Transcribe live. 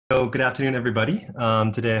So good afternoon, everybody.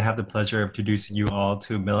 Today I have the pleasure of introducing you all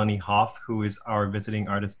to Melanie Hoff, who is our visiting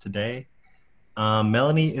artist today.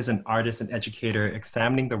 Melanie is an artist and educator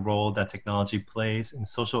examining the role that technology plays in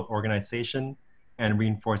social organization and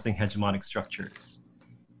reinforcing hegemonic structures.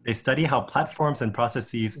 They study how platforms and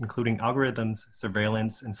processes, including algorithms,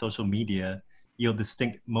 surveillance, and social media, yield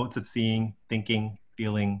distinct modes of seeing, thinking,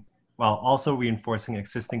 feeling, while also reinforcing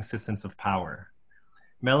existing systems of power.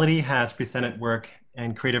 Melody has presented work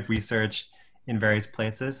and creative research in various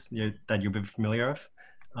places that you'll be familiar with,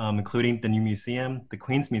 including the New Museum, the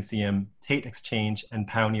Queen's Museum, Tate Exchange, and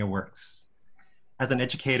Pioneer Works. As an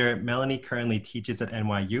educator, Melanie currently teaches at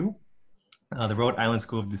NYU, the Rhode Island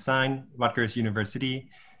School of Design, Rutgers University,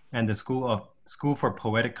 and the School for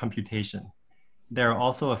Poetic Computation. They are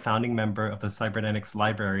also a founding member of the Cybernetics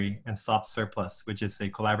Library and Soft Surplus, which is a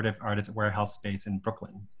collaborative artist warehouse space in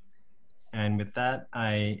Brooklyn. And with that,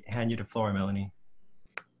 I hand you the floor, Melanie.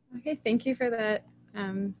 Okay, thank you for that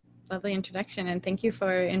lovely introduction, and thank you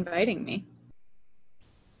for inviting me.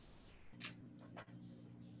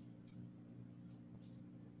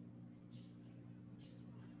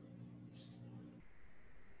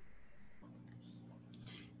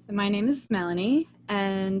 So my name is Melanie,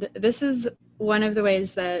 and this is one of the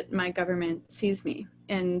ways that my government sees me.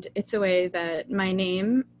 And it's a way that my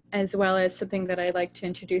name, as well as something that I like to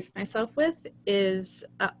introduce myself with, is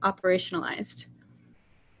operationalized.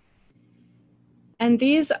 And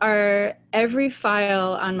these are every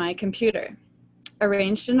file on my computer,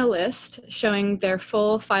 arranged in a list showing their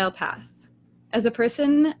full file path. As a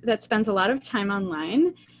person that spends a lot of time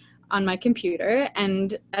online on my computer,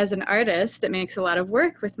 and as an artist that makes a lot of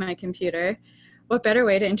work with my computer, what better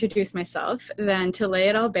way to introduce myself than to lay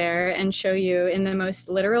it all bare and show you in the most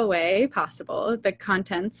literal way possible the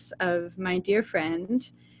contents of my dear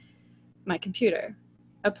friend, my computer,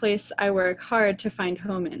 a place I work hard to find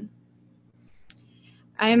home in.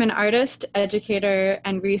 I am an artist, educator,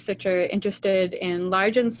 and researcher interested in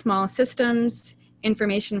large and small systems,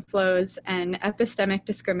 information flows, and epistemic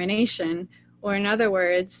discrimination, or in other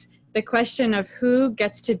words, the question of who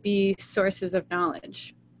gets to be sources of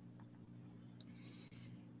knowledge.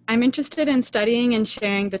 I'm interested in studying and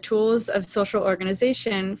sharing the tools of social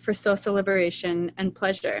organization for social liberation and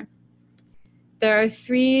pleasure. There are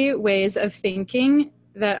three ways of thinking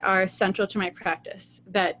that are central to my practice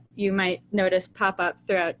that you might notice pop up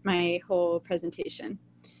throughout my whole presentation.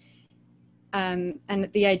 And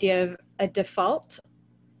the idea of a default,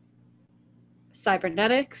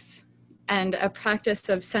 cybernetics, and a practice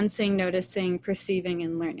of sensing, noticing, perceiving,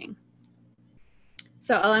 and learning.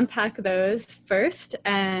 So I'll unpack those first,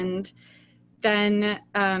 and then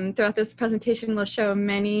throughout this presentation, we'll show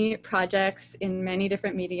many projects in many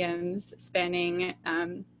different mediums spanning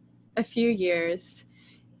a few years.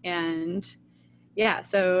 And yeah,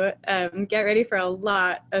 so get ready for a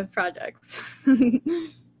lot of projects.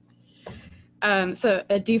 So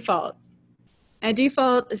a default. A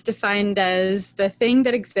default is defined as the thing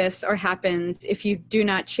that exists or happens if you do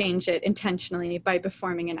not change it intentionally by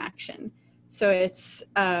performing an action. So it's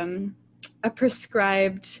a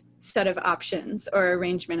prescribed set of options or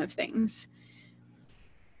arrangement of things.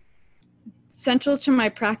 Central to my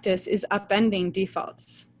practice is upending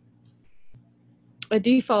defaults. A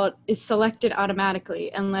default is selected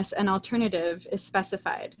automatically unless an alternative is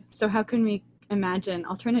specified. So how can we imagine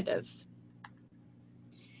alternatives?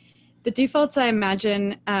 The defaults I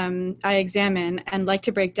imagine, I examine and like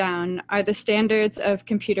to break down are the standards of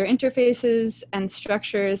computer interfaces and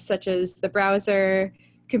structures such as the browser,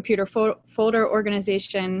 computer folder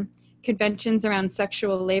organization, conventions around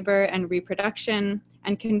sexual labor and reproduction,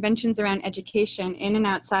 and conventions around education in and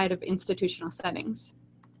outside of institutional settings.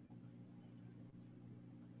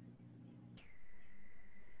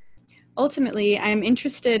 Ultimately, I'm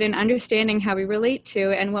interested in understanding how we relate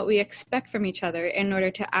to and what we expect from each other in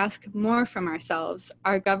order to ask more from ourselves,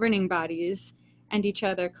 our governing bodies, and each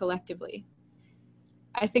other collectively.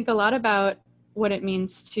 I think a lot about what it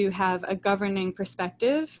means to have a governing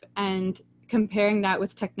perspective and comparing that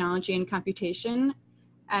with technology and computation,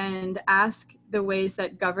 and ask the ways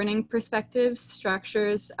that governing perspectives,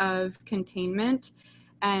 structures of containment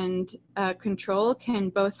and control can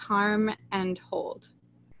both harm and hold.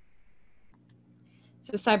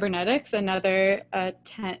 So cybernetics, another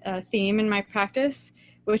theme in my practice,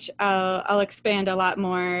 which I'll expand a lot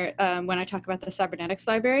more when I talk about the cybernetics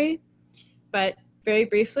library. But very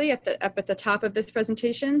briefly, up at the top of this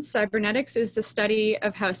presentation, cybernetics is the study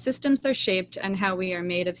of how systems are shaped and how we are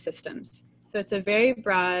made of systems. So it's a very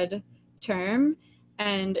broad term,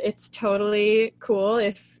 and it's totally cool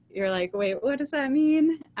if you're like, wait, what does that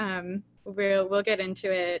mean? we'll get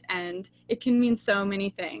into it, and it can mean so many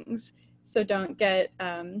things. So don't get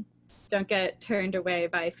turned away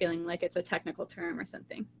by feeling like it's a technical term or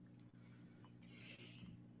something.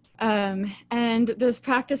 And this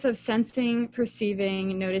practice of sensing,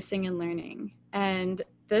 perceiving, noticing, and learning. And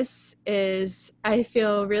this is, I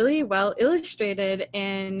feel, really well illustrated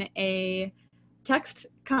in a text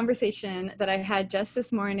conversation that I had just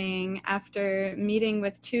this morning after meeting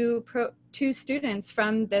with two students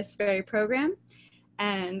from this very program.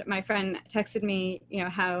 And my friend texted me,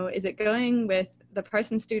 how is it going with the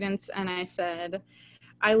Parsons students? And I said,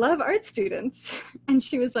 I love art students. And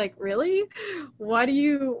she was like, really? Why do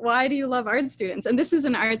you love art students? And this is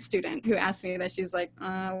an art student who asked me that. She's like,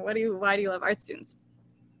 why do you love art students?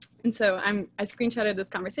 And so I screenshotted this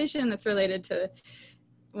conversation that's related to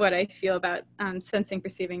what I feel about sensing,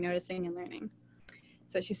 perceiving, noticing, and learning.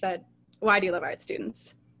 So she said, why do you love art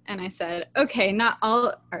students? And I said, okay, not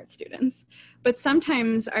all art students, but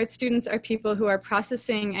sometimes art students are people who are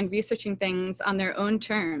processing and researching things on their own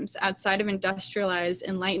terms outside of industrialized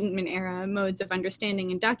Enlightenment era modes of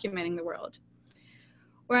understanding and documenting the world.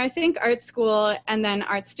 Where I think art school and then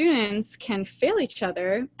art students can fail each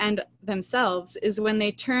other and themselves is when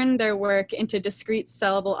they turn their work into discrete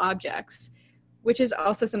sellable objects, which is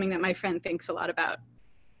also something that my friend thinks a lot about.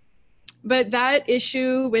 But that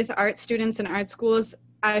issue with art students and art schools,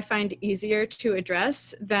 I find easier to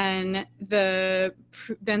address than the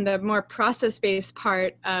more process-based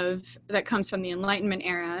part that comes from the Enlightenment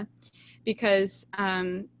era, because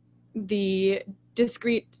the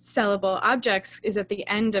discrete sellable objects is at the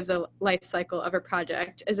end of the life cycle of a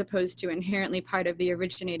project, as opposed to inherently part of the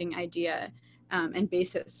originating idea and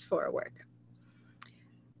basis for a work.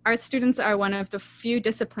 Art students are one of the few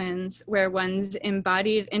disciplines where one's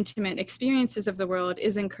embodied, intimate experiences of the world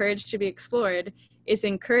is encouraged to be explored, is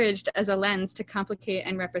encouraged as a lens to complicate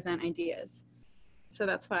and represent ideas. So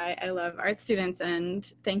that's why I love art students,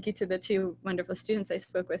 and thank you to the two wonderful students I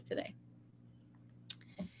spoke with today.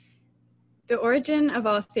 The origin of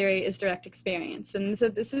all theory is direct experience, and so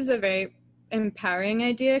this is a very empowering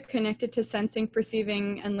idea connected to sensing,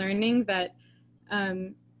 perceiving, and learning, that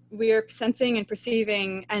we are sensing and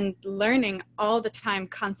perceiving and learning all the time,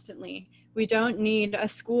 constantly. We don't need a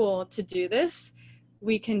school to do this.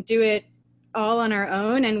 We can do it all on our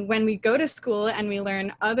own. And when we go to school and we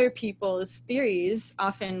learn other people's theories,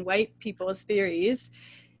 often white people's theories,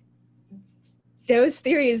 those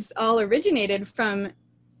theories all originated from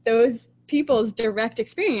those people's direct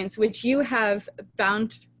experience, which you have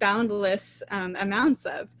boundless amounts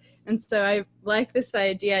of. And so I like this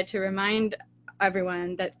idea to remind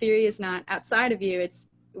everyone that theory is not outside of you, it's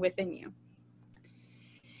within you.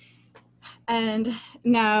 And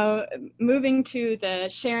now moving to the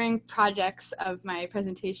sharing projects of my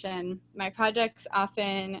presentation, my projects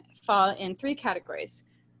often fall in three categories: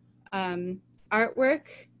 artwork,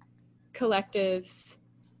 collectives,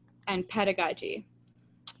 and pedagogy.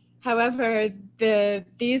 However,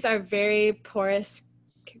 these are very porous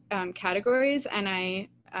categories, and I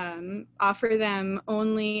offer them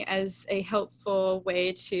only as a helpful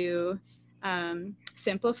way to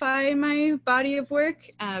simplify my body of work,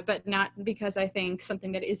 but not because I think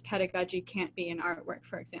something that is pedagogy can't be an artwork,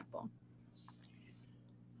 for example.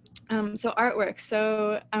 So artwork.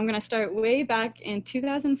 So I'm going to start way back in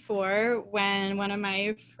 2004, when one of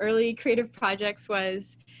my early creative projects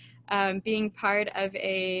was being part of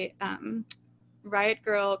a Riot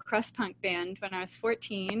Girl crust punk band when I was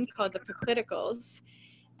 14 called the Politicals.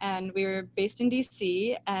 And we were based in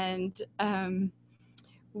DC, and I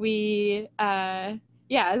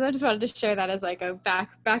just wanted to share that as like a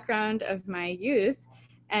background of my youth.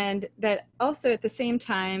 And that also at the same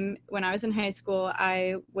time, when I was in high school,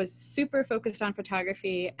 I was super focused on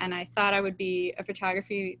photography, and I thought I would be a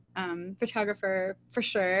photographer for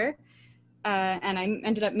sure. And I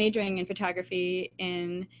ended up majoring in photography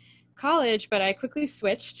in college, but I quickly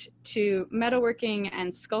switched to metalworking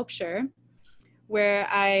and sculpture, where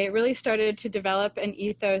I really started to develop an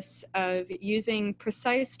ethos of using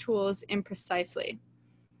precise tools imprecisely.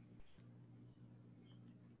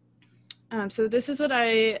 So this is what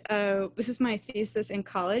this is my thesis in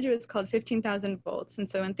college. It was called 15,000 volts. And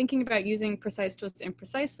so in thinking about using precise tools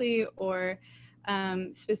imprecisely, or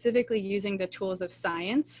specifically using the tools of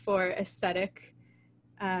science for aesthetic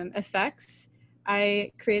effects,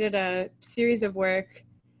 I created a series of work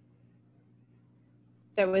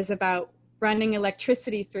that was about running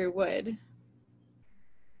electricity through wood.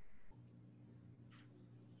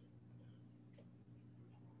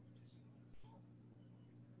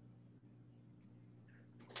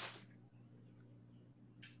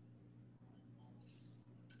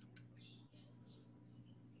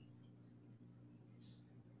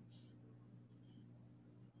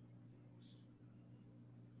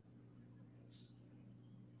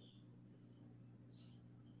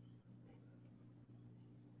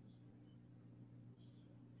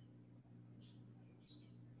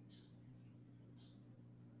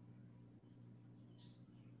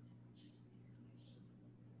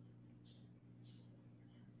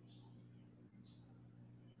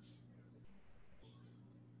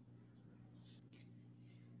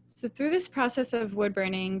 So through this process of wood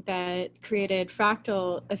burning that created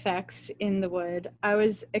fractal effects in the wood, I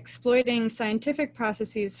was exploiting scientific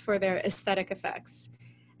processes for their aesthetic effects.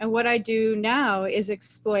 And what I do now is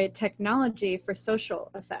exploit technology for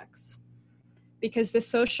social effects, because the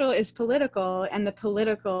social is political and the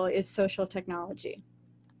political is social technology.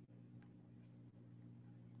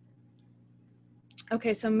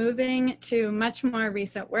 Okay, so moving to much more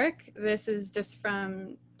recent work. This is just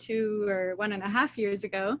from 2 or 1.5 years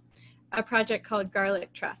ago, a project called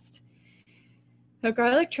Garlic Trust. So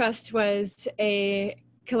Garlic Trust was a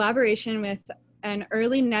collaboration with an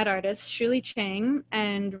early net artist, Shuli Chang,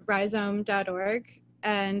 and rhizome.org,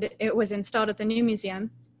 and it was installed at the New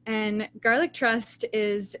Museum. And Garlic Trust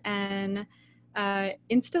is an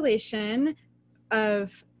installation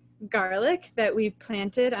of garlic that we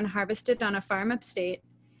planted and harvested on a farm upstate,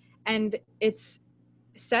 and it's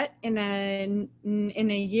set in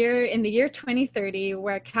the year 2030,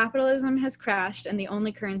 where capitalism has crashed and the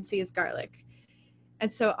only currency is garlic.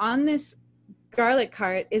 And so on this garlic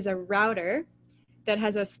cart is a router that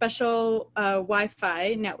has a special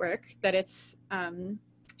Wi-Fi network that it's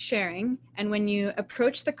sharing. And when you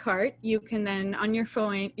approach the cart, you can then on your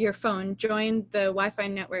phone join the Wi-Fi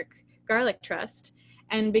network Garlic Trust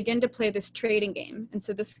and begin to play this trading game. And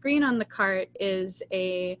so the screen on the cart is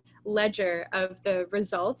a ledger of the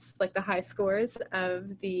results, like the high scores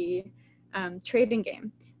of the trading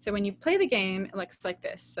game. So when you play the game, it looks like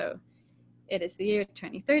this. So it is the year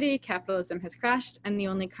 2030, capitalism has crashed, and the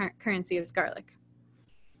only currency is garlic.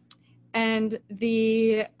 And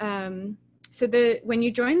when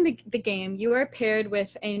you join the game, you are paired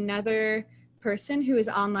with another person who is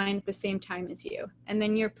online at the same time as you. And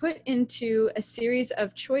then you're put into a series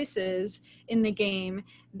of choices in the game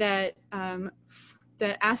that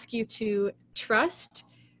ask you to trust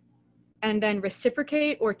and then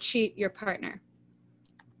reciprocate or cheat your partner.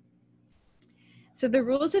 So the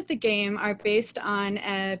rules of the game are based on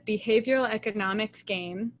a behavioral economics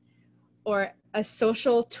game, or a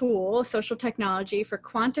social tool, social technology for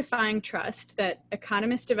quantifying trust that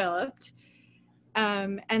economists developed.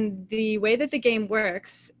 And the way that the game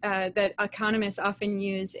works, that economists often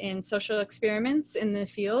use in social experiments in the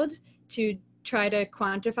field to try to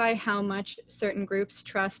quantify how much certain groups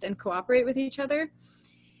trust and cooperate with each other.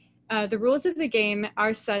 The rules of the game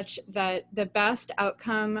are such that the best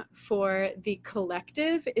outcome for the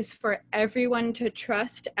collective is for everyone to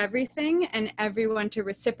trust everything and everyone to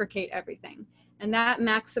reciprocate everything. And that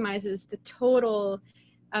maximizes the total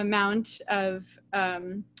amount of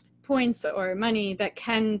points or money that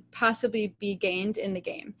can possibly be gained in the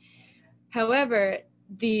game. However,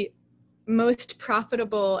 the most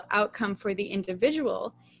profitable outcome for the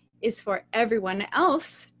individual is for everyone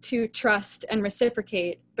else to trust and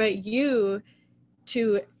reciprocate, but you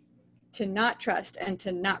to not trust and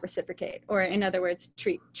to not reciprocate, or in other words,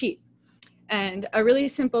 cheat. And a really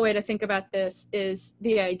simple way to think about this is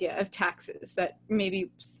the idea of taxes that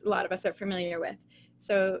maybe a lot of us are familiar with.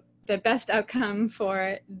 So the best outcome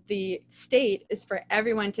for the state is for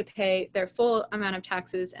everyone to pay their full amount of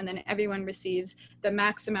taxes, and then everyone receives the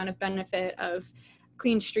max amount of benefit of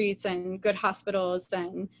clean streets and good hospitals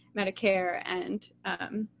and Medicare and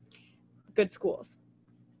good schools.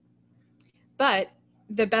 But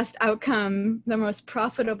the best outcome, the most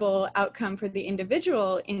profitable outcome for the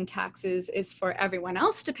individual in taxes is for everyone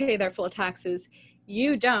else to pay their full taxes.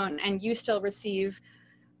 You don't, and you still receive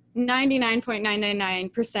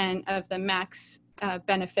 99.999% of the max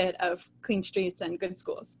benefit of clean streets and good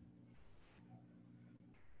schools.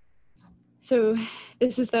 So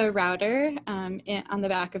this is the router on the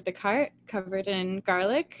back of the cart, covered in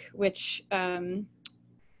garlic, which the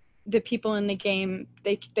people in the game,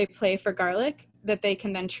 they play for garlic that they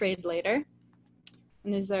can then trade later.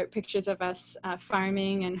 And these are pictures of us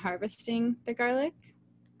farming and harvesting the garlic.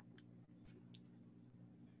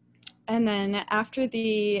 And then after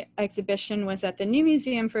the exhibition was at the New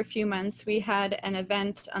Museum for a few months, we had an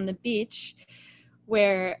event on the beach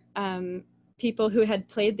where people who had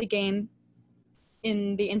played the game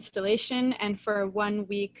in the installation, and for 1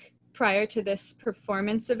 week prior to this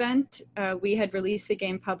performance event, we had released the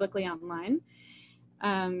game publicly online.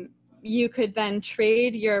 You could then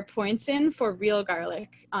trade your points in for real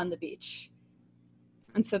garlic on the beach.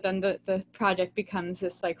 And so then the project becomes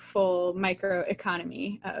this like full micro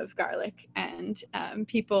economy of garlic, and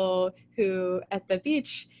people who at the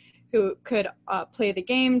beach who could play the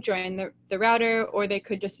game, join the router, or they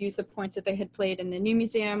could just use the points that they had played in the New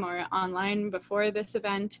Museum or online before this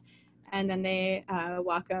event, and then they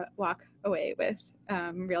walk away with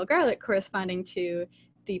real garlic corresponding to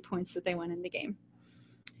the points that they won in the game.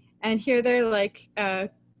 And here they're like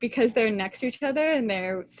because they're next to each other and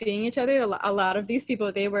they're seeing each other, a lot of these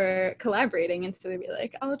people, they were collaborating. And so they'd be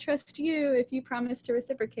like, I'll trust you if you promise to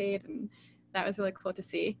reciprocate. And that was really cool to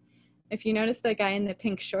see. If you notice the guy in the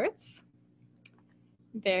pink shorts,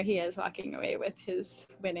 there he is walking away with his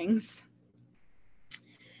winnings.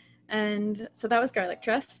 And so that was Garlic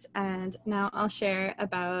Trust. And now I'll share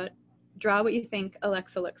about Draw What You Think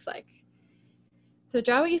Alexa Looks Like. So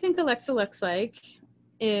Draw What You Think Alexa Looks Like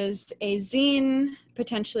is a zine,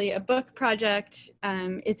 potentially a book project.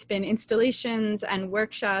 It's been installations and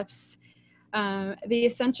workshops. The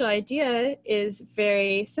essential idea is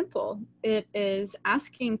very simple. It is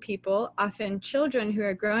asking people, often children who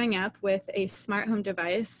are growing up with a smart home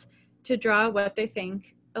device, to draw what they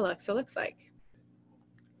think Alexa looks like.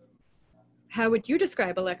 How would you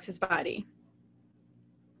describe Alexa's body?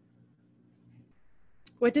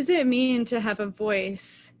 What does it mean to have a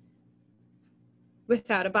voice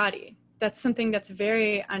without a body? That's something that's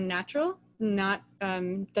very unnatural, not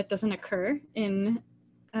that doesn't occur in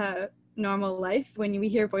normal life. When we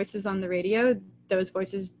hear voices on the radio, those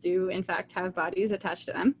voices do in fact have bodies attached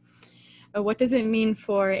to them. What does it mean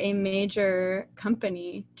for a major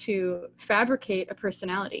company to fabricate a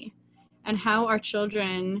personality? And how are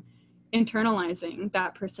children internalizing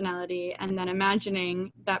that personality and then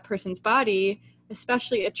imagining that person's body,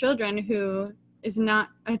 especially a child who's not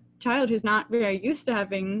very used to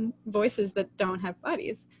having voices that don't have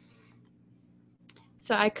bodies?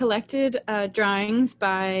 So I collected drawings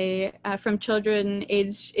from children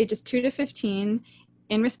ages 2 to 15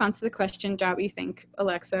 in response to the question, draw what you think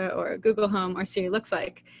Alexa or Google Home or Siri looks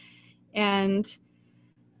like. And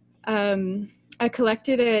I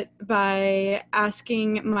collected it by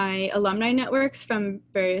asking my alumni networks from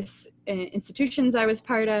various institutions I was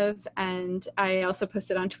part of, and I also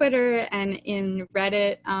posted on Twitter and in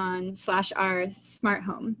Reddit on /r smart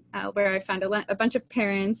home, where I found a bunch of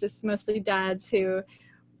parents, it's mostly dads, who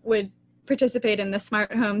would participate in the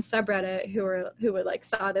smart home subreddit, who would like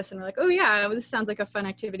saw this and were like, oh yeah, this sounds like a fun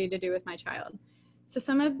activity to do with my child. So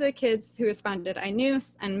some of the kids who responded I knew,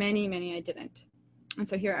 and many I didn't. And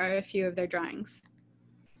so here are a few of their drawings.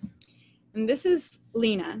 And this is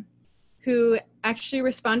Lena, who actually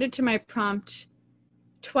responded to my prompt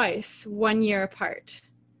twice, 1 year apart.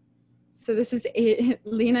 So this is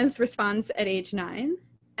Lena's response at age 9.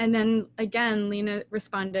 And then again, Lena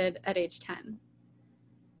responded at age 10.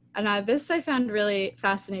 And this I found really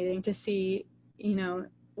fascinating to see,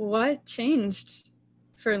 what changed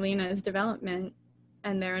for Lena's development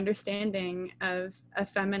and their understanding of a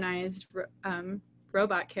feminized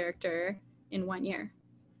robot character in 1 year.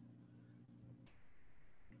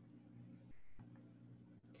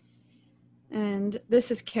 And this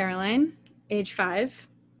is Caroline, age 5.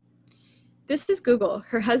 This is Google.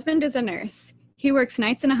 Her husband is a nurse. He works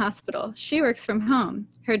nights in a hospital. She works from home.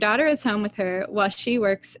 Her daughter is home with her while she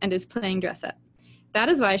works and is playing dress up. That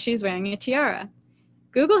is why she's wearing a tiara.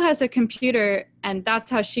 Google has a computer, and that's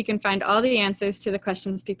how she can find all the answers to the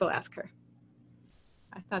questions people ask her.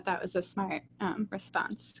 I thought that was a smart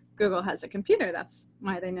response. Google has a computer, that's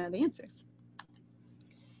why they know the answers.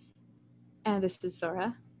 And this is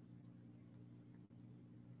Zora.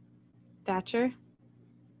 Thatcher.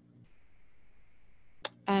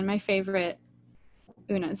 And my favorite,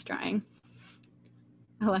 Una's drawing,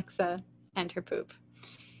 Alexa and her poop.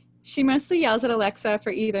 She mostly yells at Alexa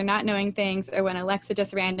for either not knowing things or when Alexa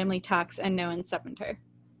just randomly talks and no one summoned her.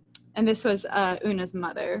 And this was Una's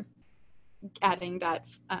mother adding that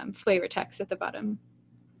flavor text at the bottom.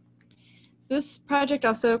 This project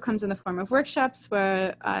also comes in the form of workshops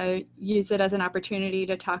where I use it as an opportunity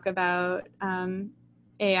to talk about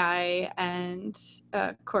AI and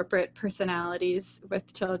corporate personalities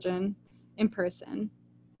with children in person.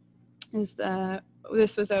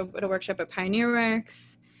 This was a workshop at Pioneer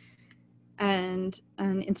Works and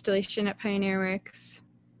an installation at Pioneer Works.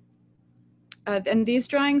 And these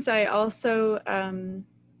drawings I also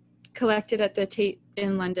collected at the Tate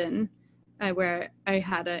in London, where I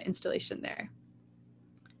had an installation there.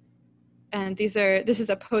 And this is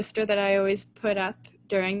a poster that I always put up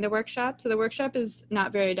during the workshop. So the workshop is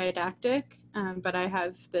not very didactic, but I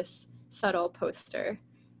have this subtle poster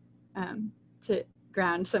to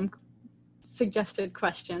ground some suggested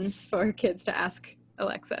questions for kids to ask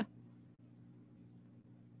Alexa.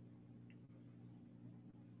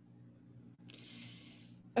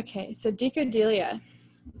 Okay, so Decodelia.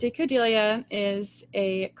 Decodelia is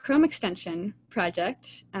a Chrome extension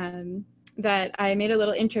project that I made a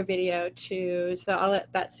little intro video to, so I'll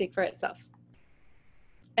let that speak for itself.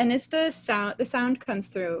 And is the sound comes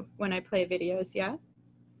through when I play videos, yeah?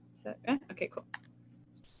 So, okay, cool.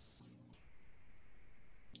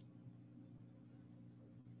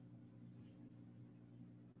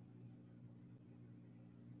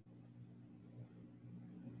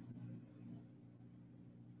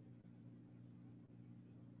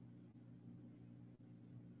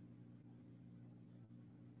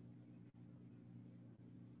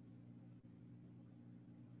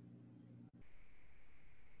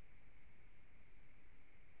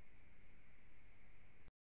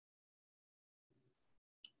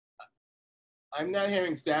 I'm not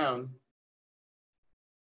hearing sound.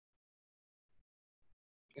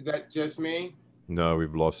 Is that just me? No,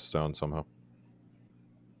 we've lost sound somehow.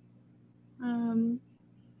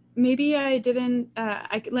 Maybe I didn't,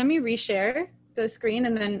 let me reshare the screen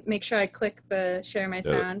and then make sure I click the share my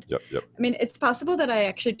sound. Yep. I mean, it's possible that I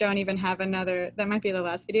actually don't even have another, that might be the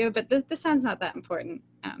last video, but the sound's not that important.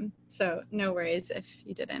 So no worries if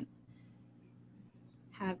you didn't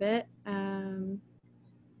have it. Okay,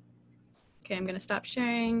 I'm gonna stop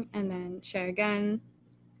sharing and then share again.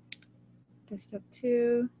 Desktop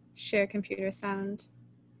 2, share computer sound,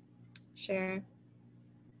 share,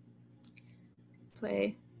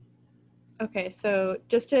 play. Okay, so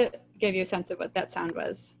just to give you a sense of what that sound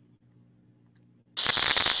was.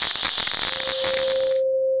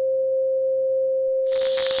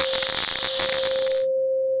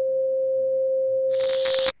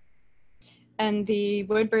 And the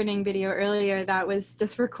wood burning video earlier, that was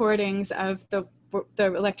just recordings of the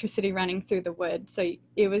electricity running through the wood. So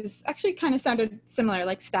it was actually kind of sounded similar,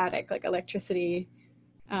 like static, like electricity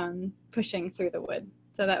pushing through the wood.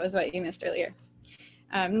 So that was what you missed earlier.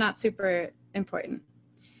 Not super important.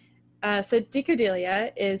 So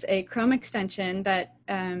Decodelia is a Chrome extension that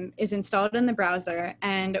is installed in the browser.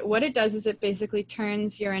 And what it does is it basically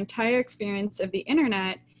turns your entire experience of the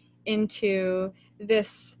internet into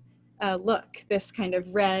this look, this kind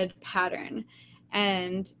of red pattern.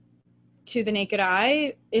 And to the naked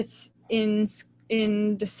eye, it's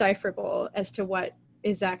indecipherable as to what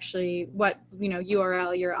is actually, what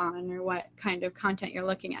URL you're on or what kind of content you're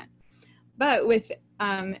looking at. But with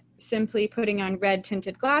simply putting on red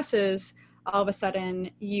tinted glasses, all of a sudden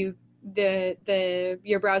your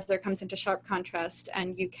browser comes into sharp contrast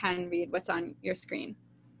and you can read what's on your screen.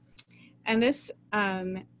 And this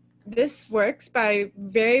works by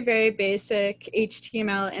very, very basic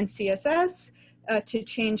HTML and CSS to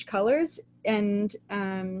change colors and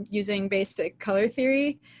using basic color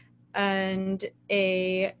theory and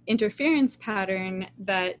a interference pattern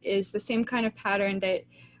that is the same kind of pattern that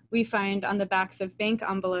we find on the backs of bank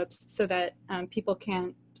envelopes so that people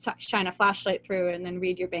can't shine a flashlight through and then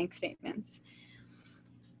read your bank statements.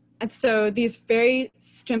 And so these very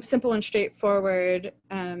simple and straightforward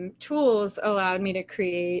tools allowed me to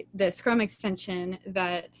create this Chrome extension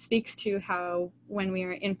that speaks to how when we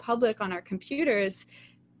are in public on our computers,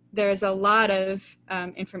 there's a lot of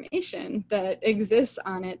information that exists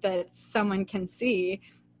on it that someone can see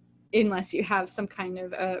unless you have some kind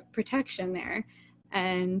of protection there.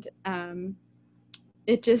 And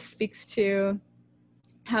it just speaks to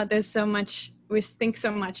how there's so much, we think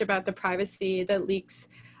so much about the privacy that leaks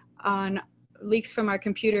from our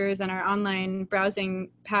computers and our online browsing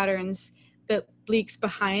patterns that leaks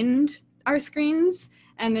behind our screens.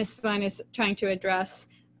 And this one is trying to address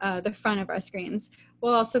the front of our screens,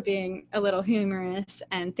 while also being a little humorous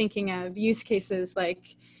and thinking of use cases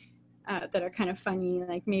like that are kind of funny,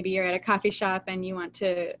 like maybe you're at a coffee shop and you want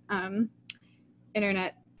to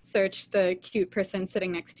internet search the cute person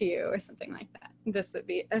sitting next to you or something like that. This would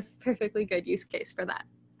be a perfectly good use case for that.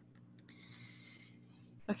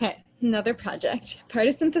 Okay, another project,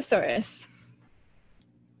 Parsons.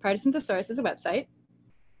 Parsons is a website,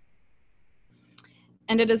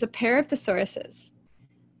 and it is a pair of thesauruses.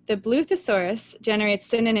 The blue thesaurus generates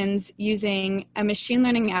synonyms using a machine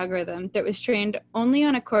learning algorithm that was trained only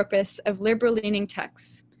on a corpus of liberal-leaning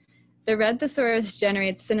texts. The red thesaurus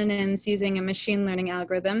generates synonyms using a machine learning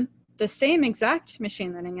algorithm, the same exact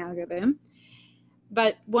machine learning algorithm,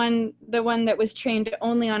 but the one that was trained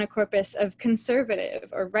only on a corpus of conservative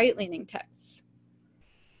or right-leaning texts.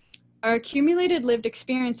 Our accumulated lived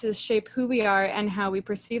experiences shape who we are and how we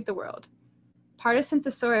perceive the world. Partisan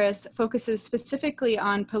thesaurus focuses specifically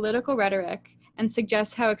on political rhetoric and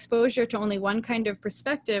suggests how exposure to only one kind of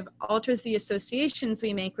perspective alters the associations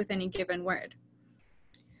we make with any given word.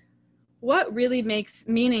 What really makes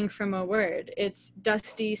meaning from a word? Its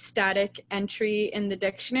dusty, static entry in the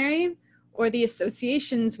dictionary, or the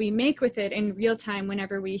associations we make with it in real time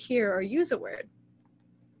whenever we hear or use a word?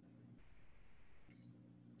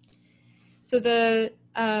 So the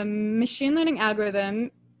machine learning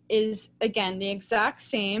algorithm is, again, the exact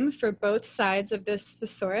same for both sides of this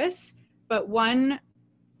thesaurus, but one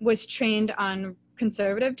was trained on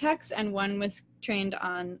conservative texts and one was trained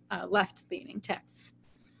on left-leaning texts.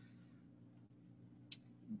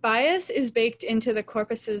 Bias is baked into the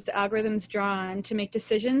corpuses algorithms draw on to make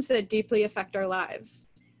decisions that deeply affect our lives.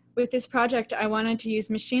 With this project, I wanted to use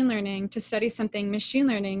machine learning to study something machine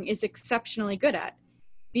learning is exceptionally good at,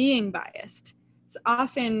 being biased. So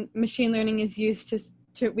often machine learning is used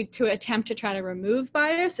to attempt to try to remove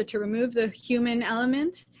bias or to remove the human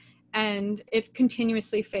element. and it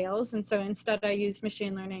continuously fails. And so instead I used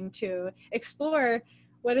machine learning to explore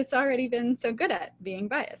what it's already been so good at, being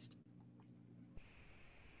biased.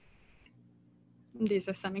 And these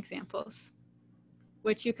are some examples,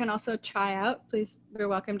 which you can also try out. Please, you're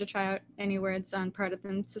welcome to try out any words on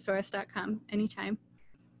partisanthesaurus.com anytime.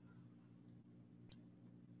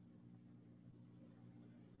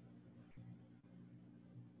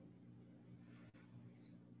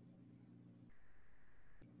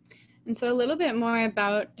 And so a little bit more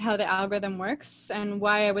about how the algorithm works and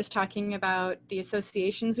why I was talking about the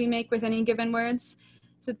associations we make with any given words.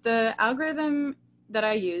 So the algorithm that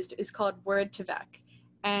I used is called word2vec.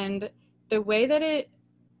 And the way that it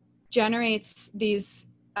generates these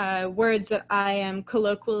words that I am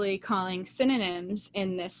colloquially calling synonyms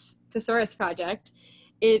in this thesaurus project,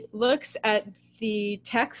 it looks at the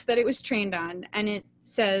text that it was trained on and it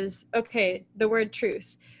says, okay, the word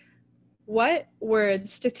truth. What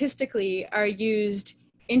words statistically are used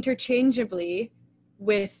interchangeably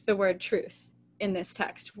with the word truth in this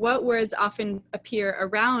text? What words often appear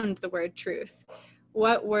around the word truth?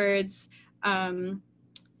 What words,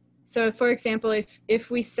 so for example,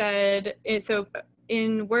 if we said, so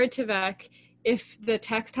in word2vec, if the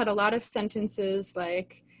text had a lot of sentences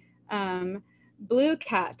like blue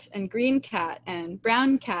cat and green cat and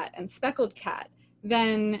brown cat and speckled cat,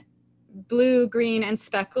 then blue, green, and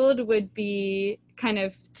speckled would be kind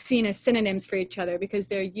of seen as synonyms for each other because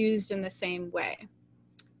they're used in the same way.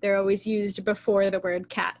 They're always used before the word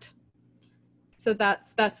cat. So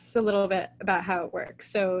that's a little bit about how it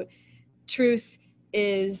works. So truth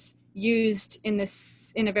is used in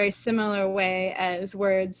a very similar way as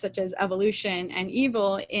words such as evolution and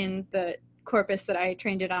evil in the corpus that I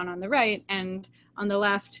trained it on the right, and on the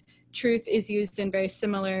left, truth is used in very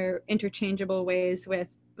similar interchangeable ways with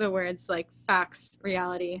the words like facts,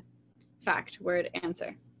 reality, fact, word,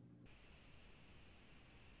 answer.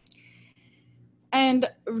 And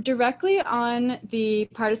directly on the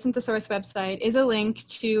Partisan Thesaurus website is a link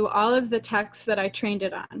to all of the texts that I trained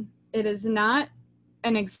it on. It is not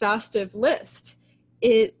an exhaustive list.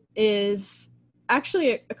 It is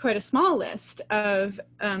actually quite a small list of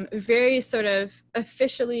very sort of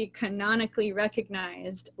officially canonically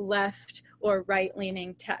recognized left or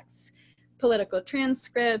right-leaning texts. Political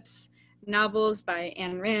transcripts, novels by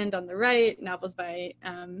Ayn Rand on the right, novels by,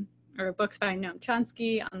 or books by Noam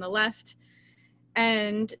Chomsky on the left.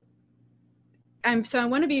 And so I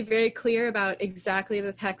want to be very clear about exactly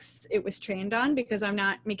the texts it was trained on, because I'm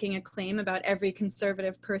not making a claim about every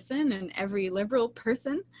conservative person and every liberal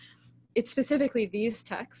person. It's specifically these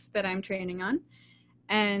texts that I'm training on.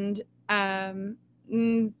 And the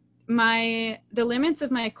limits of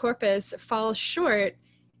my corpus fall short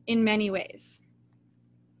in many ways.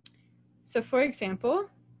 So for example,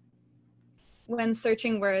 when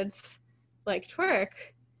searching words like twerk,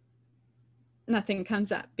 nothing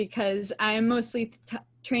comes up because I am mostly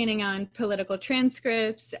training on political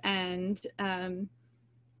transcripts and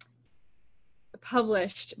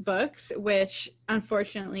published books, which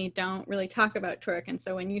unfortunately don't really talk about twerk. And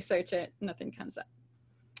so when you search it, nothing comes up.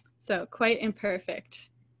 So quite imperfect.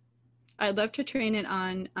 I'd love to train it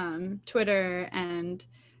on Twitter and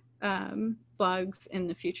blogs in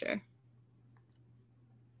the future.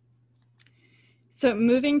 So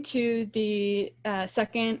moving to the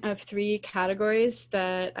second of three categories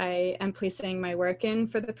that I am placing my work in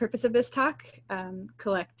for the purpose of this talk,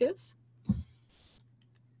 collectives.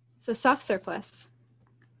 So soft surplus.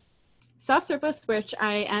 Soft surplus, which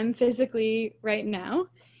I am physically right now,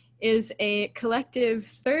 is a collective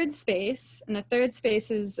third space, and a third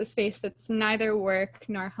space is a space that's neither work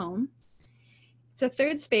nor home. It's a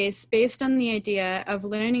third space based on the idea of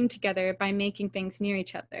learning together by making things near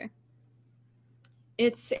each other.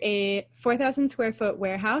 It's a 4,000 square foot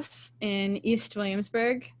warehouse in East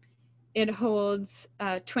Williamsburg. It holds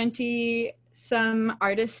 20 some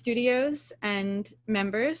artist studios and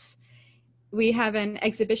members. We have an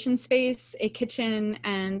exhibition space, a kitchen,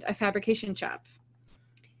 and a fabrication shop.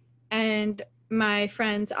 And my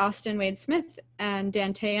friends Austin Wade Smith and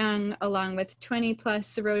Dan Taeyong, along with 20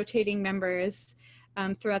 plus rotating members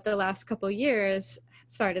throughout the last couple years,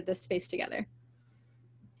 started this space together.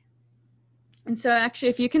 And so actually,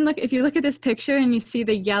 if you look at this picture and you see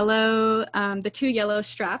the yellow, the two yellow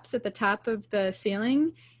straps at the top of the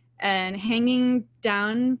ceiling, and hanging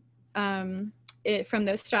down from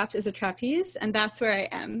those straps is a trapeze, and that's where I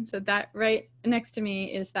am. So that right next to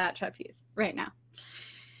me is that trapeze right now.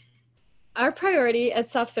 Our priority at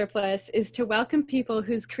Soft Surplus is to welcome people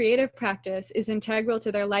whose creative practice is integral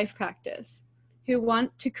to their life practice, who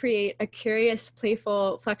want to create a curious,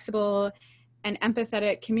 playful, flexible, and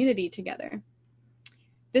empathetic community together.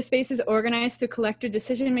 This space is organized through collective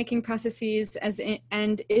decision-making processes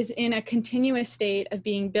and is in a continuous state of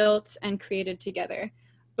being built and created together,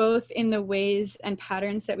 both in the ways and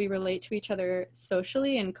patterns that we relate to each other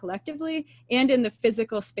socially and collectively, and in the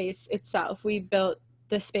physical space itself. We built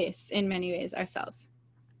the space in many ways ourselves.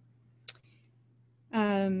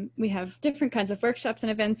 We have different kinds of workshops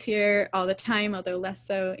and events here all the time, although less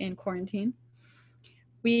so in quarantine.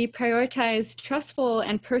 We prioritize trustful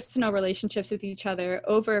and personal relationships with each other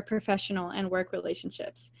over professional and work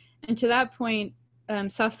relationships. And to that point,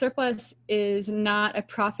 Soft Surplus is not a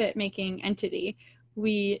profit-making entity.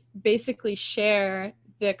 We basically share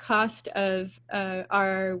the cost of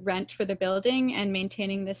our rent for the building and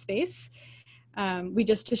maintaining the space. We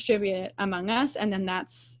just distribute it among us, and then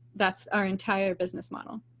that's our entire business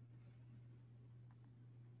model.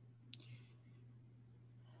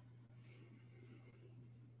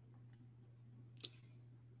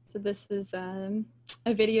 So this is a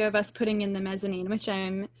video of us putting in the mezzanine, which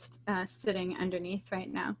I'm sitting underneath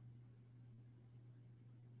right now.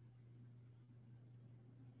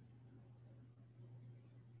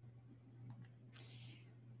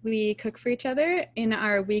 We cook for each other in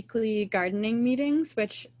our weekly gardening meetings,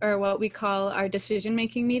 which are what we call our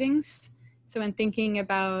decision-making meetings. So when thinking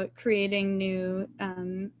about creating new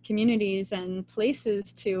communities and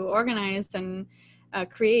places to organize and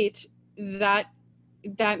create,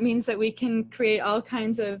 that means that we can create all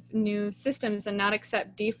kinds of new systems and not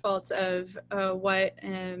accept defaults of what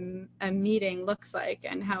a meeting looks like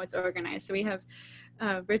and how it's organized. So we have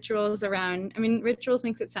rituals around, I mean, rituals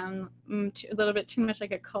makes it sound a little bit too much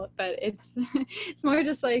like a cult, but it's it's more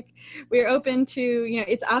just like we're open to, you know,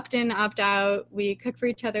 it's opt-in, opt-out. We cook for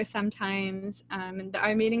each other sometimes. And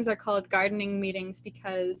our meetings are called gardening meetings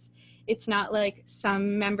because it's not like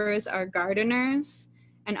some members are gardeners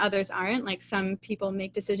and others aren't. Like some people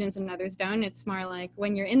make decisions and others don't. It's more like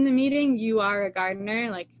when you're in the meeting, you are a gardener.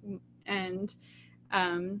 Like, and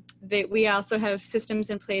we also have systems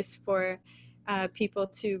in place for people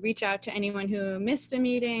to reach out to anyone who missed a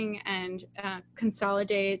meeting and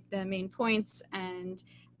consolidate the main points and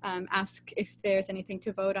ask if there's anything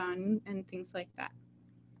to vote on and things like that.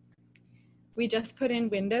 We just put in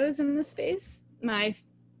windows in the space.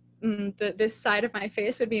 This side of my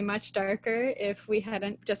face would be much darker if we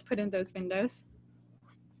hadn't just put in those windows.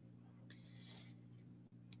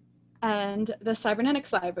 And the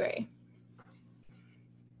Cybernetics Library.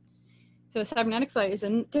 So Cybernetics Library is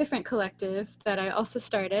a different collective that I also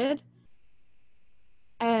started.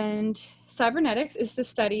 And cybernetics is the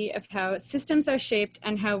study of how systems are shaped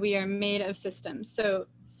and how we are made of systems. So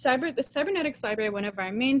the Cybernetics Library, one of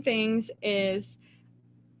our main things is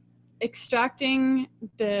extracting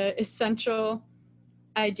the essential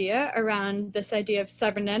idea around this idea of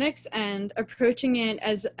cybernetics and approaching it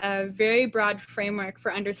as a very broad framework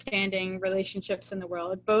for understanding relationships in the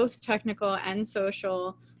world, both technical and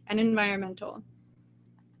social and environmental.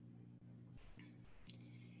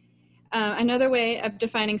 Another way of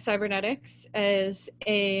defining cybernetics is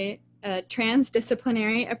a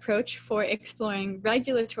transdisciplinary approach for exploring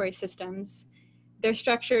regulatory systems, their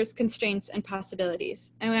structures, constraints, and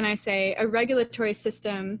possibilities. And when I say a regulatory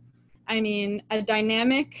system, I mean a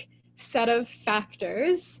dynamic set of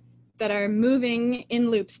factors that are moving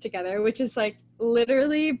in loops together, which is like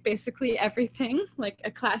literally basically everything. Like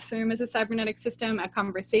a classroom is a cybernetic system, a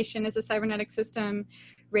conversation is a cybernetic system,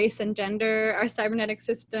 race and gender are cybernetic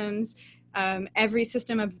systems. Every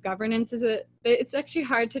system of governance is it's actually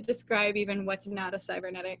hard to describe even what's not a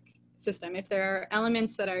cybernetic system. If there are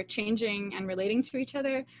elements that are changing and relating to each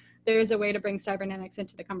other, there is a way to bring cybernetics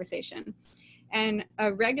into the conversation. And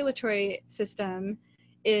a regulatory system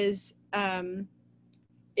is,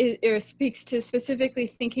 it speaks to specifically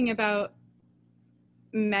thinking about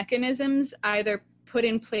mechanisms either put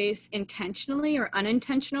in place intentionally or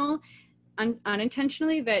unintentionally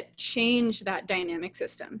that change that dynamic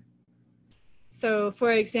system. So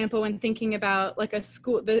for example, when thinking about like a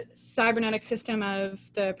school, the cybernetic system of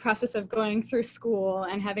the process of going through school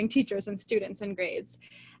and having teachers and students and grades.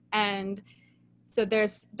 And so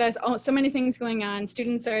there's so many things going on.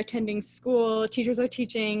 Students are attending school, teachers are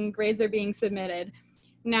teaching, grades are being submitted.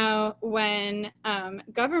 Now, when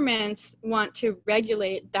governments want to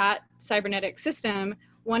regulate that cybernetic system,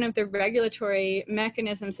 one of the regulatory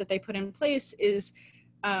mechanisms that they put in place is,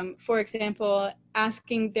 for example,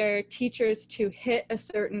 asking their teachers to hit a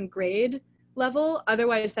certain grade level,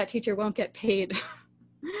 otherwise that teacher won't get paid.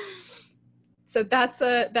 So that's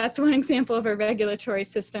one example of a regulatory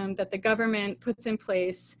system that the government puts in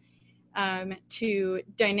place to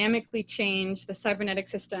dynamically change the cybernetic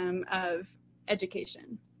system of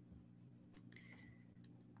education.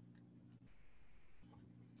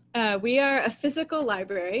 We are a physical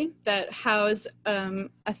library that house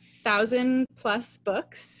 1,000+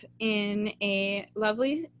 books in a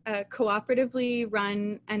lovely cooperatively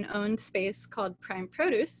run and owned space called Prime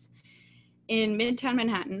Produce in Midtown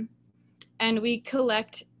Manhattan. And we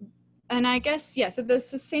collect, and I guess, yeah, so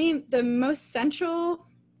this is the most central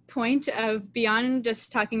point of, beyond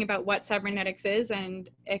just talking about what cybernetics is and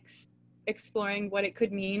exploring what it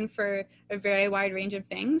could mean for a very wide range of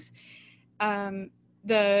things.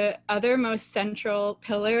 The other most central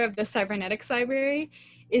pillar of the cybernetics library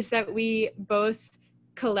is that we both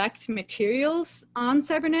collect materials on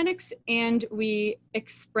cybernetics and we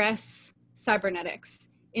express cybernetics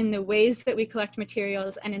in the ways that we collect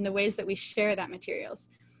materials and in the ways that we share that materials.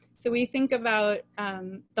 So we think about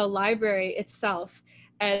the library itself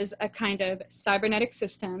as a kind of cybernetic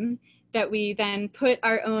system that we then put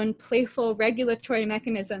our own playful regulatory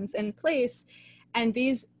mechanisms in place, and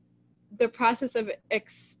the process of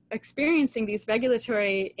experiencing these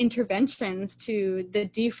regulatory interventions to the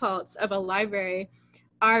defaults of a library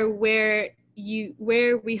are where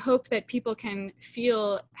we hope that people can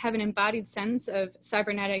have an embodied sense of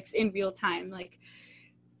cybernetics in real time. Like,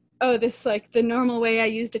 oh, this, like, the normal way I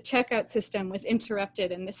used a checkout system was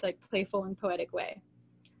interrupted in this, like, playful and poetic way.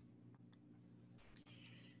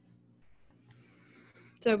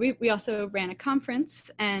 So we also ran a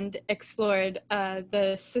conference and explored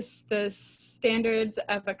the standards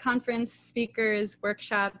of a conference, speakers,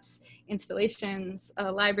 workshops, installations,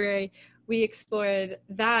 a library. We explored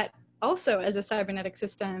that also as a cybernetic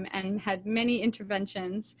system and had many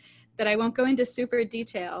interventions that I won't go into super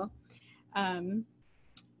detail.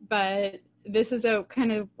 But this is a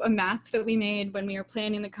kind of a map that we made when we were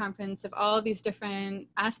planning the conference of all of these different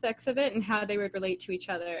aspects of it and how they would relate to each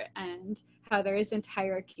other and how there isn't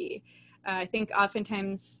hierarchy. I think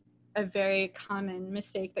oftentimes a very common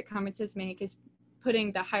mistake that conferences make is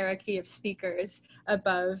putting the hierarchy of speakers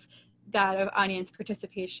above that of audience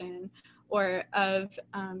participation or of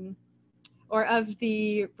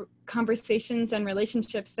the conversations and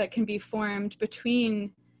relationships that can be formed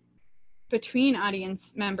between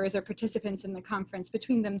audience members or participants in the conference,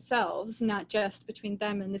 between themselves, not just between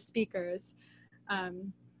them and the speakers.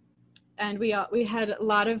 And we had a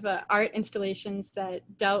lot of art installations that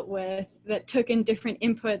took in different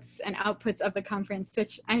inputs and outputs of the conference,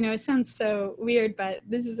 which I know sounds so weird, but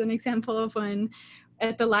this is an example of one.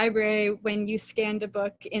 At the library, when you scanned a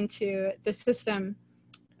book into the system,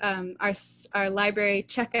 our library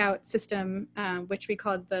checkout system, which we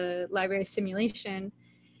called the library simulation,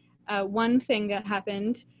 one thing that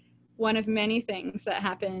happened, one of many things that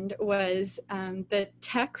happened, was the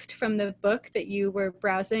text from the book that you were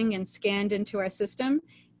browsing and scanned into our system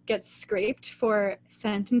gets scraped for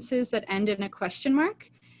sentences that end in a question mark.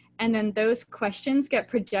 And then those questions get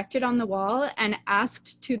projected on the wall and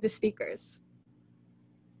asked to the speakers.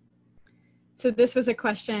 So this was a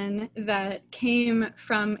question that came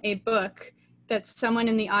from a book that someone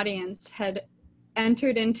in the audience had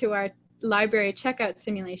entered into our library checkout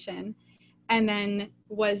simulation and then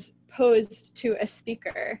was posed to a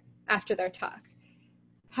speaker after their talk.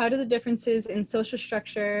 How do the differences in social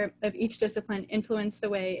structure of each discipline influence the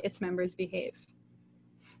way its members behave?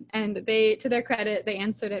 And they, to their credit, they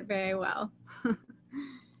answered it very well.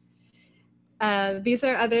 These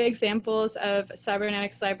are other examples of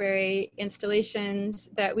cybernetics library installations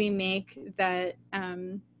that we make that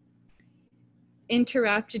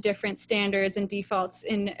interrupt different standards and defaults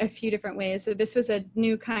in a few different ways. So this was a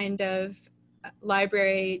new kind of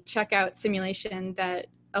library checkout simulation that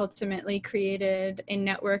ultimately created a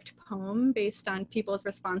networked poem based on people's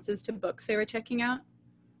responses to books they were checking out.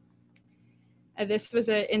 This was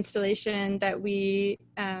an installation that we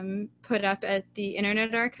put up at the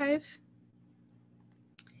Internet Archive.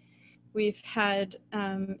 We've had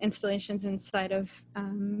installations inside of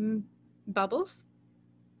bubbles.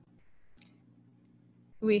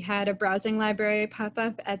 We had a browsing library pop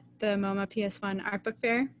up at the MoMA PS1 Art Book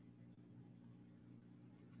Fair.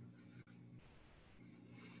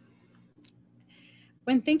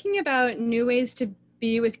 When thinking about new ways to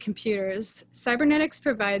be with computers, cybernetics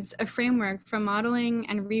provides a framework for modeling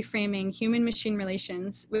and reframing human-machine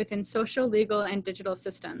relations within social, legal, and digital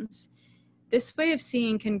systems. This way of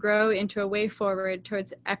seeing can grow into a way forward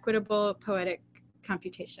towards equitable, poetic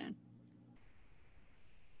computation.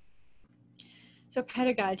 So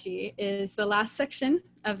pedagogy is the last section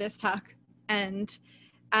of this talk. And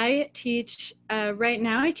I teach, right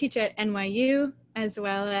now I teach at NYU, as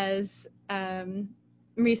well as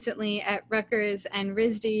recently at Rutgers and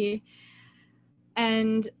RISD.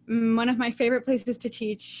 And one of my favorite places to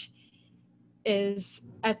teach is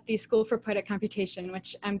at the School for Poetic Computation,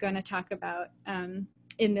 which I'm going to talk about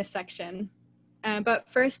in this section. But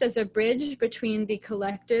first, as a bridge between the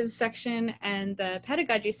collective section and the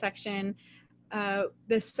pedagogy section,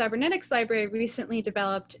 the cybernetics library recently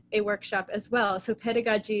developed a workshop as well. So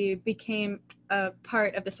pedagogy became a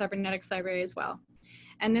part of the cybernetics library as well.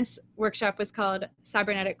 And this workshop was called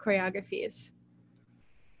Cybernetic Choreographies.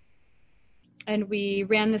 And we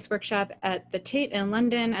ran this workshop at the Tate in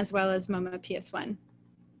London, as well as MoMA PS1.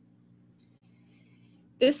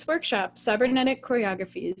 This workshop, Cybernetic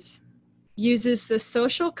Choreographies, uses the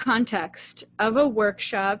social context of a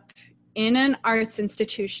workshop in an arts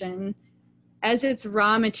institution as its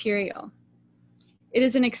raw material. It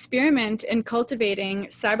is an experiment in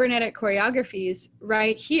cultivating cybernetic choreographies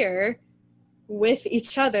right here with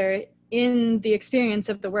each other in the experience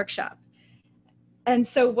of the workshop. And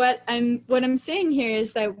so what I'm saying here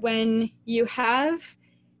is that when you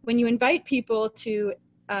invite people to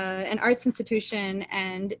an arts institution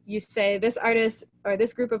and you say this artist or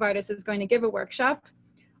this group of artists is going to give a workshop,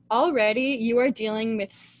 already you are dealing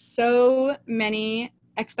with so many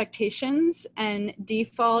expectations and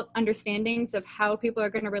default understandings of how people are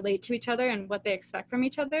going to relate to each other and what they expect from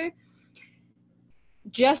each other,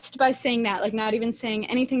 just by saying that, like not even saying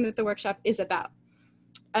anything that the workshop is about.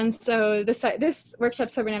 And so this workshop,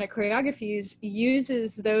 Cybernetic Choreographies,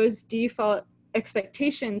 uses those default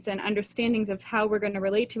expectations and understandings of how we're going to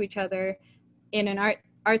relate to each other in an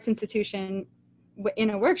arts institution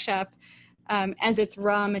in a workshop as its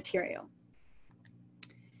raw material.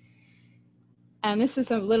 And this is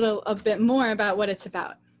a bit more about what it's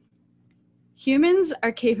about. Humans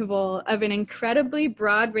are capable of an incredibly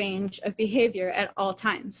broad range of behavior at all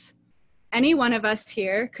times. Any one of us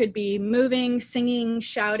here could be moving, singing,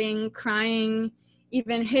 shouting, crying,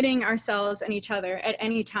 even hitting ourselves and each other at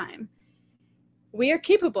any time. We are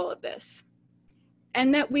capable of this.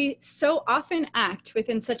 And that we so often act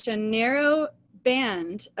within such a narrow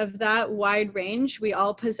band of that wide range we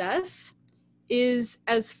all possess is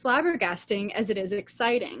as flabbergasting as it is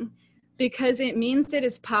exciting, because it means it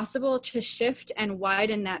is possible to shift and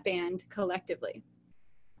widen that band collectively.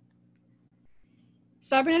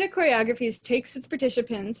 Cybernetic Choreographies takes its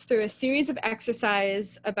participants through a series of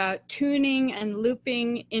exercises about tuning and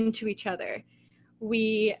looping into each other.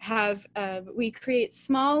 We create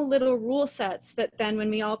small little rule sets that then, when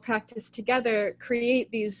we all practice together, create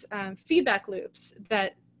these feedback loops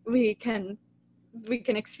that we can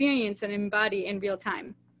experience and embody in real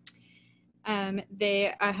time.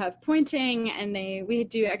 They have pointing, and we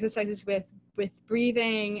do exercises with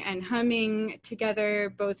breathing and humming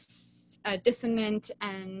together, both dissonant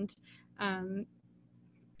and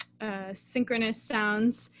synchronous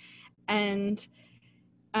sounds, and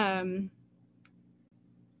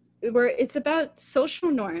it's about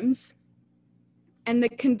social norms and the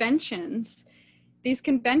conventions, these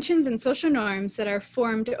conventions and social norms that are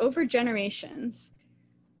formed over generations,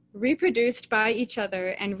 reproduced by each other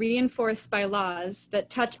and reinforced by laws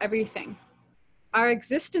that touch everything. Our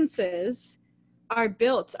existences are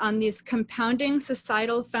built on these compounding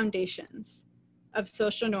societal foundations of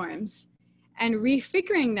social norms, and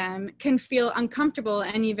refiguring them can feel uncomfortable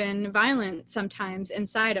and even violent sometimes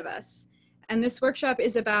inside of us. And this workshop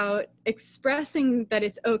is about expressing that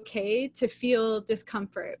it's okay to feel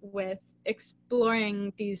discomfort with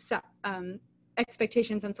exploring these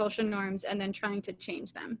expectations and social norms and then trying to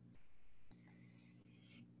change them.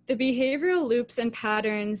 The behavioral loops and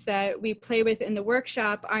patterns that we play with in the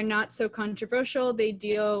workshop are not so controversial. They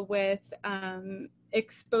deal with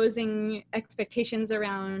exposing expectations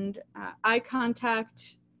around eye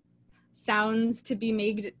contact, sounds to be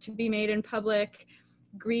made in public,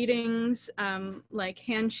 greetings like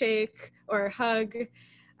handshake or hug,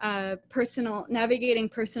 navigating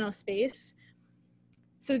personal space.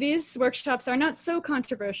 So these workshops are not so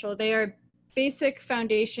controversial. They are basic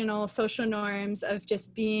foundational social norms of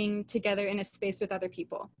just being together in a space with other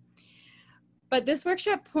people. But this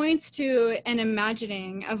workshop points to an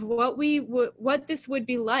imagining of what this would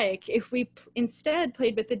be like if we instead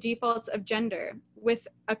played with the defaults of gender, with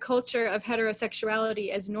a culture of heterosexuality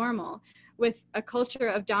as normal, with a culture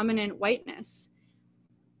of dominant whiteness.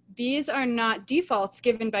 These are not defaults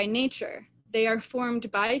given by nature. They are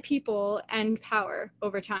formed by people and power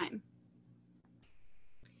over time.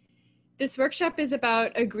 This workshop is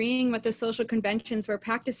about agreeing what the social conventions we're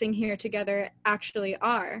practicing here together actually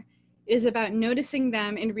are. It is about noticing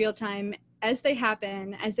them in real time as they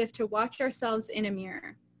happen, as if to watch ourselves in a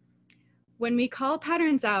mirror. When we call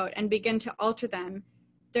patterns out and begin to alter them,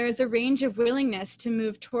 there is a range of willingness to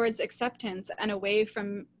move towards acceptance and away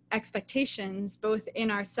from expectations, both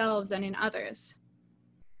in ourselves and in others.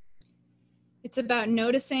 It's about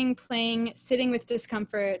noticing, playing, sitting with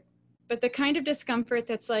discomfort, but the kind of discomfort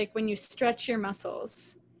that's like when you stretch your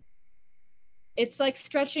muscles. It's like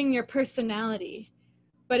stretching your personality,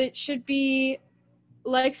 but it should be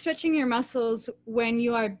like stretching your muscles when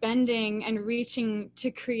you are bending and reaching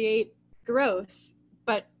to create growth,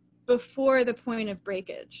 but before the point of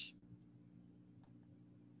breakage.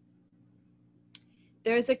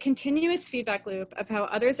 There is a continuous feedback loop of how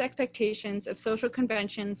others' expectations of social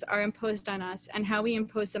conventions are imposed on us and how we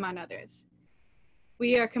impose them on others.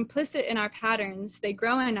 We are complicit in our patterns, they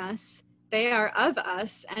grow in us, they are of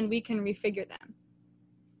us, and we can refigure them.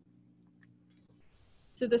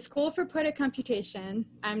 So the School for Poetic Computation,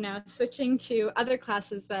 I'm now switching to other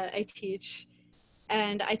classes that I teach,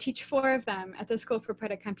 and I teach 4 of them at the School for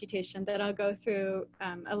Poetic Computation that I'll go through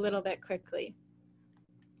a little bit quickly.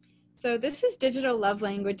 So this is Digital Love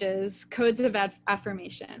Languages, Codes of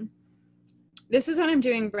Affirmation. This is what I'm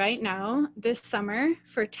doing right now this summer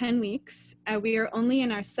for 10 weeks. We are only in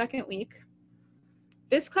our 2nd week.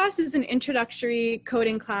 This class is an introductory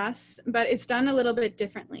coding class, but it's done a little bit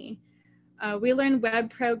differently. We learn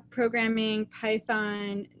web programming,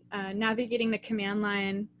 Python, navigating the command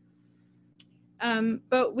line.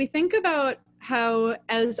 But we think about how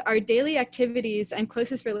as our daily activities and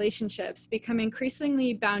closest relationships become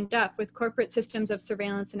increasingly bound up with corporate systems of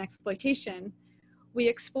surveillance and exploitation, we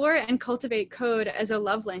explore and cultivate code as a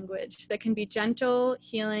love language that can be gentle,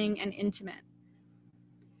 healing, and intimate.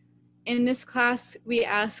 In this class, we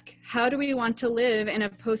ask, how do we want to live in a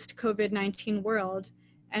post-COVID-19 world,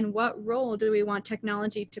 and what role do we want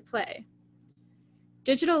technology to play?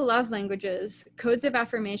 Digital Love Languages, Codes of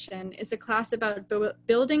Affirmation is a class about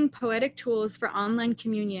building poetic tools for online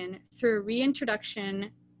communion through a reintroduction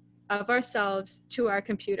of ourselves to our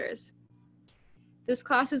computers. This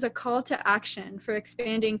class is a call to action for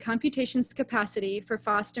expanding computation's capacity for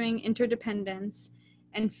fostering interdependence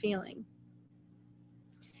and feeling.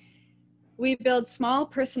 We build small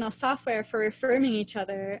personal software for affirming each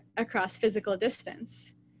other across physical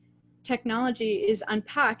distance. Technology is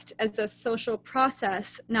unpacked as a social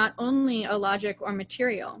process, not only a logic or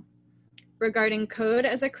material, regarding code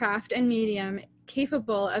as a craft and medium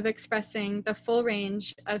capable of expressing the full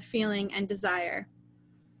range of feeling and desire.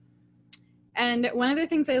 And one of the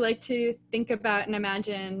things I like to think about and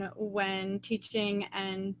imagine when teaching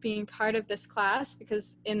and being part of this class,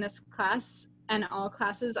 because in this class and all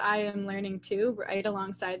classes I am learning too, right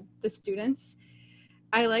alongside the students,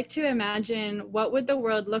 I like to imagine what would the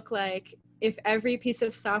world look like if every piece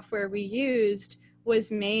of software we used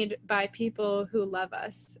was made by people who love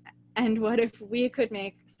us? And what if we could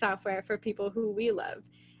make software for people who we love?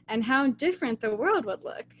 And how different the world would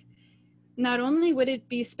look. Not only would it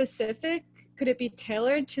be specific, could it be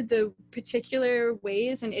tailored to the particular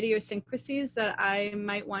ways and idiosyncrasies that I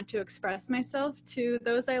might want to express myself to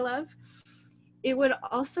those I love? It would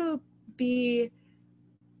also be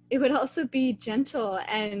gentle,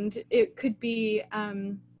 and it could be,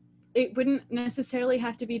 it wouldn't necessarily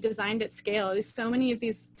have to be designed at scale. There's so many of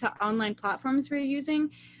these online platforms we're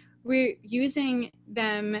using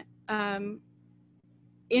them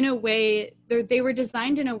in a way, they were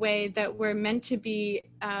designed in a way that were meant to be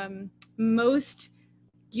most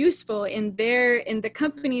useful in the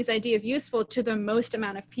company's idea of useful to the most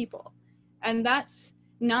amount of people. And that's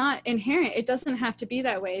not inherent. It doesn't have to be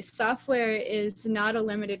that way. Software is not a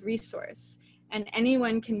limited resource, and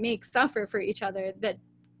anyone can make software for each other that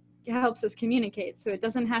helps us communicate. So it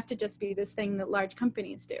doesn't have to just be this thing that large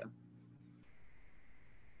companies do.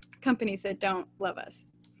 Companies that don't love us.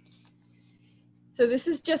 So this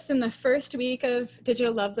is just in the first week of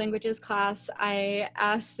Digital Love Languages class. I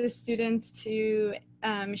asked the students to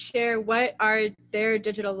share what are their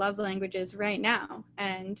digital love languages right now.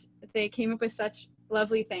 And they came up with such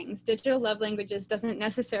lovely things. Digital love languages doesn't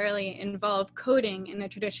necessarily involve coding in a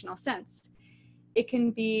traditional sense. It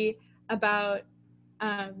can be about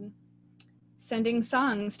sending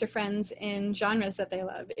songs to friends in genres that they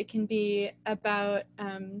love. It can be about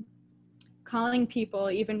calling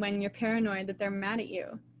people even when you're paranoid that they're mad at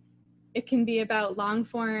you. It can be about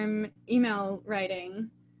long-form email writing,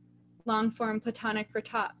 long-form platonic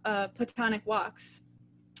walks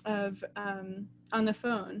of on the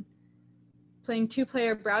phone, playing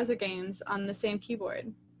 2-player browser games on the same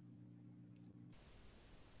keyboard,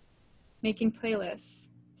 making playlists,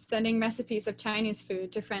 sending recipes of Chinese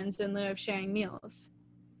food to friends in lieu of sharing meals,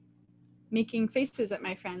 making faces at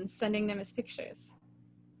my friends, sending them as pictures.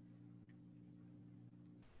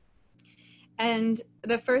 And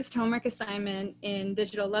the first homework assignment in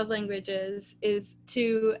Digital Love Languages is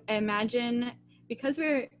to imagine, because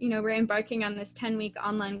we're embarking on this 10-week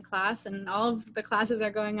online class, and all of the classes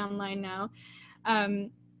are going online now,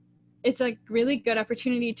 it's a really good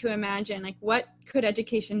opportunity to imagine, like, what could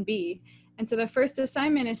education be? And so the first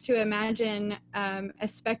assignment is to imagine a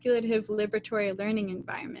speculative liberatory learning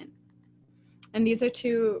environment. And these are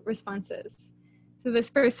 2 responses. So this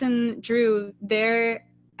person drew their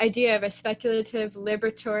idea of a speculative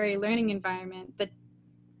liberatory learning environment that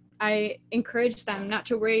I encouraged them not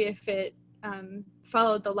to worry if it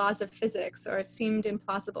followed the laws of physics or seemed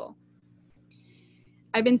implausible.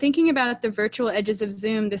 I've been thinking about the virtual edges of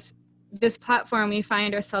Zoom, this platform we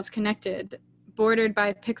find ourselves connected, bordered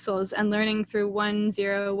by pixels and learning through 1,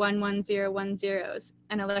 0, 1, 1, 0, 1 zeros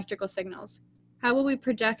and electrical signals. How will we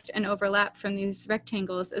project and overlap from these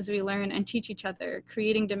rectangles as we learn and teach each other,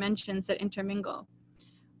 creating dimensions that intermingle?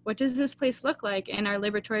 What does this place look like in our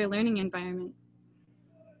liberatory learning environment?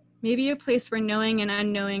 Maybe a place where knowing and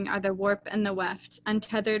unknowing are the warp and the weft,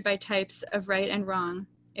 untethered by types of right and wrong.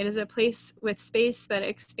 It is a place with space that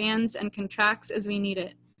expands and contracts as we need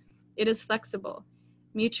it. It is flexible.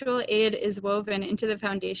 Mutual aid is woven into the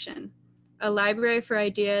foundation. A library for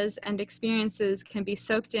ideas and experiences can be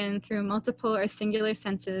soaked in through multiple or singular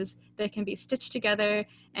senses that can be stitched together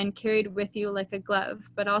and carried with you like a glove,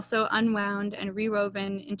 but also unwound and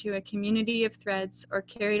rewoven into a community of threads or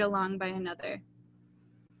carried along by another.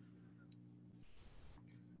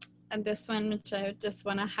 And this one, which I just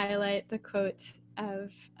want to highlight the quote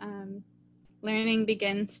of learning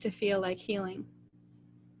begins to feel like healing,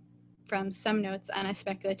 from Some Notes on a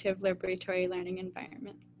Speculative Liberatory Learning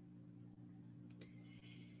Environment.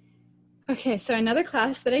 Okay, so another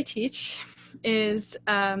class that I teach is,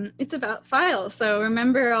 it's about files. So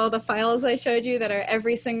remember all the files I showed you that are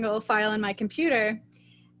every single file in my computer?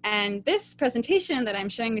 And this presentation that I'm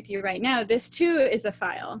sharing with you right now, this too is a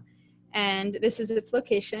file. And this is its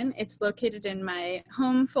location. It's located in my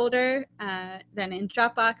home folder, then in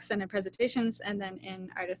Dropbox, and in presentations, and then in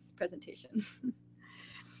artist presentation.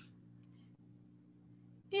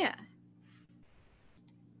 Yeah.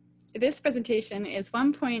 This presentation is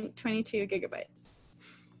 1.22 gigabytes.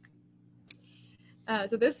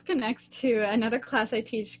 So this connects to another class I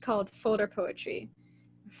teach called folder poetry.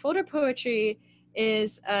 Folder poetry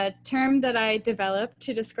is a term that I developed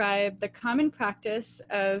to describe the common practice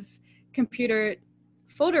of computer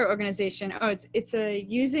folder organization. It's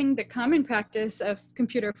using the common practice of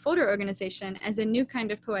computer folder organization as a new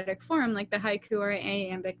kind of poetic form, like the haiku or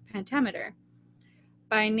iambic pentameter.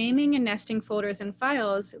 By naming and nesting folders and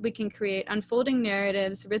files, we can create unfolding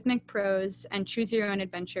narratives, rhythmic prose, and choose your own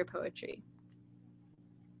adventure poetry.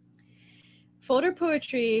 Folder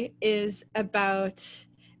poetry is about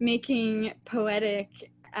making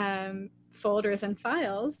poetic folders and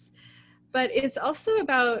files, but it's also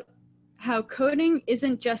about how coding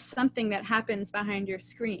isn't just something that happens behind your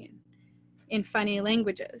screen in funny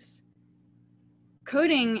languages.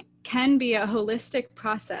 Coding can be a holistic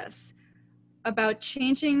process about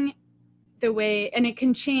changing the way, and it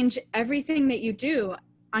can change everything that you do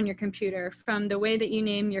on your computer, from the way that you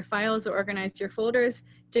name your files or organize your folders,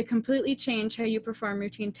 to completely change how you perform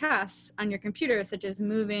routine tasks on your computer, such as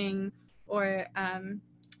moving or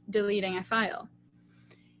deleting a file.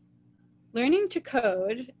 Learning to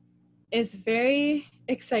code is very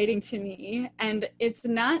exciting to me, and it's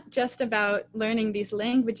not just about learning these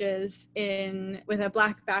languages with a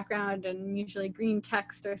black background and usually green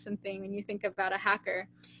text or something when you think about a hacker.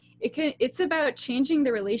 It's about changing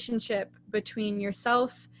the relationship between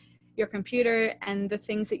yourself, your computer, and the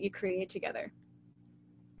things that you create together.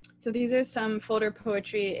 So these are some folder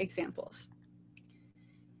poetry examples.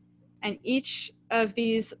 And each of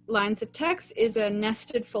these lines of text is a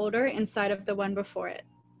nested folder inside of the one before it.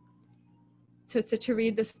 So to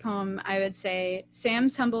read this poem, I would say,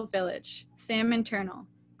 Sam's Humble Village, Sam internal.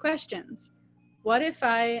 Questions. What if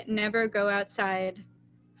I never go outside?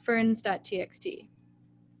 Ferns.txt.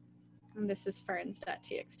 And this is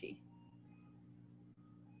ferns.txt.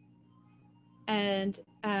 And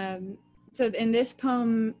so in this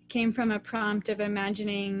poem came from a prompt of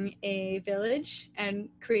imagining a village and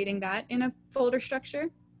creating that in a folder structure.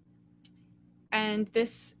 And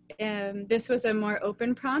this was a more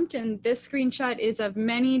open prompt, and this screenshot is of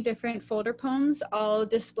many different folder poems, all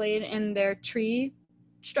displayed in their tree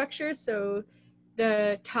structure. So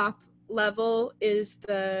the top level is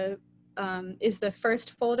the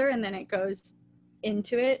first folder, and then it goes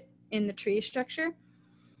into it in the tree structure.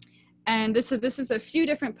 And this is a few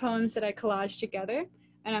different poems that I collaged together,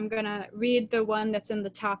 and I'm gonna read the one that's in the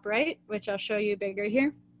top right, which I'll show you bigger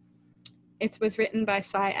here. It was written by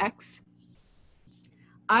Cy X.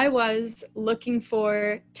 I was looking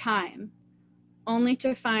for time, only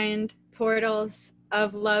to find portals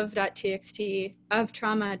of love.txt, of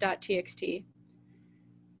trauma.txt.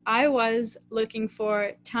 I was looking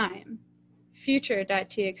for time,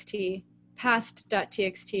 future.txt,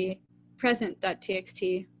 past.txt,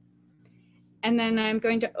 present.txt. And then I'm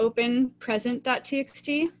going to open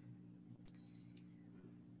present.txt.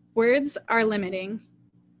 Words are limiting.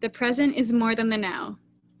 The present is more than the now.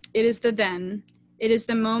 It is the then. It is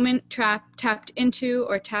the moment tapped into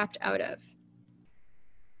or tapped out of.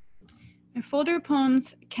 And folder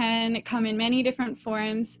poems can come in many different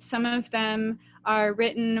forms. Some of them are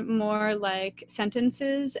written more like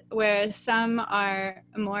sentences, whereas some are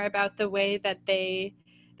more about the way that the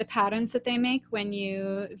patterns that they make when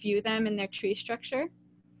you view them in their tree structure.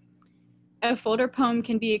 A folder poem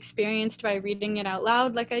can be experienced by reading it out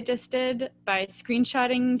loud, like I just did, by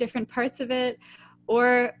screenshotting different parts of it,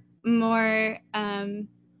 or more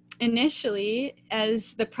initially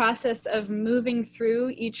as the process of moving through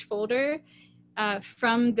each folder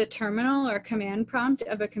from the terminal or command prompt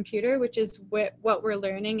of a computer, which is what we're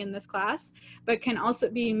learning in this class, but can also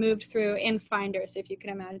be moved through in Finder. So if you can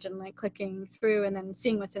imagine like clicking through and then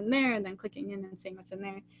seeing what's in there and then clicking in and seeing what's in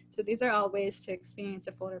there. So these are all ways to experience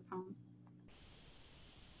a folder poem.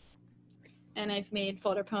 And I've made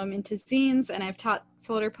folder poem into zines, and I've taught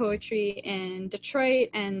folder poetry in Detroit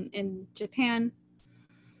and in Japan.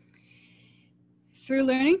 Through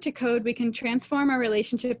learning to code, we can transform our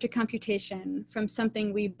relationship to computation from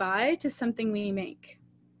something we buy to something we make.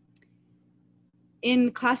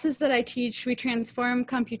 In classes that I teach, we transform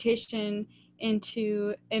computation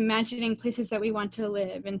into imagining places that we want to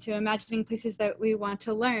live, into imagining places that we want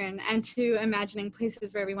to learn, and to imagining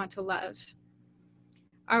places where we want to love.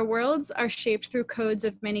 Our worlds are shaped through codes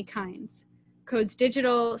of many kinds. Codes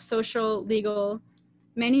digital, social, legal.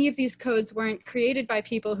 Many of these codes weren't created by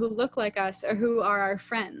people who look like us or who are our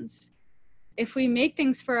friends. If we make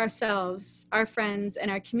things for ourselves, our friends,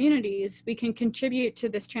 and our communities, we can contribute to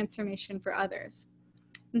this transformation for others.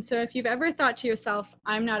 And so if you've ever thought to yourself,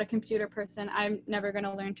 I'm not a computer person, I'm never going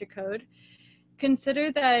to learn to code,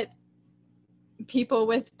 consider that people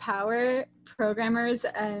with power, programmers,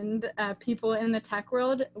 and people in the tech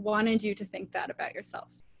world wanted you to think that about yourself.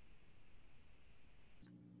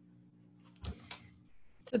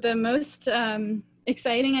 So the most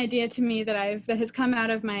exciting idea to me that has come out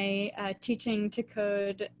of my teaching to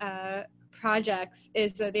code projects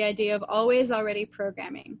is the idea of always already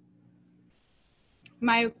programming.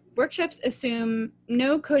 My workshops assume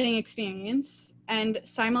no coding experience and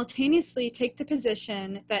simultaneously take the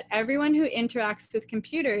position that everyone who interacts with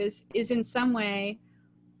computers is in some way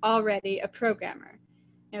already a programmer.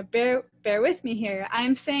 Now, bear with me here.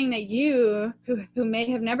 I'm saying that you, who may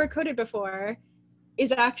have never coded before,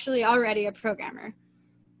 is actually already a programmer.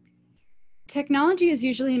 Technology is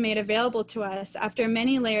usually made available to us after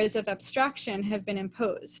many layers of abstraction have been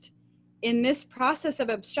imposed. In this process of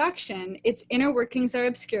abstraction, its inner workings are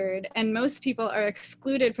obscured and most people are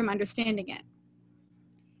excluded from understanding it.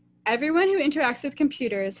 Everyone who interacts with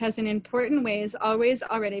computers has in important ways always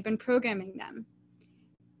already been programming them.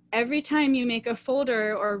 Every time you make a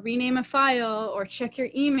folder or rename a file or check your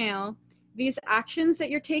email, these actions that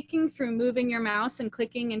you're taking through moving your mouse and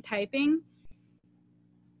clicking and typing,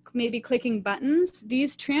 maybe clicking buttons,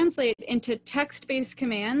 these translate into text-based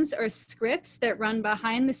commands or scripts that run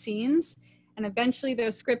behind the scenes, and eventually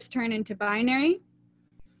those scripts turn into binary.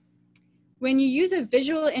 When you use a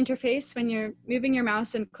visual interface, when you're moving your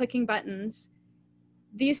mouse and clicking buttons,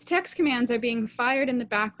 these text commands are being fired in the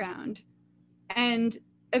background and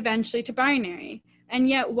eventually to binary. And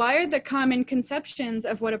yet, why are the common conceptions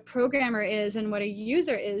of what a programmer is and what a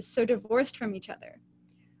user is so divorced from each other?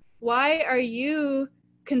 Why are you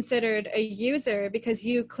considered a user because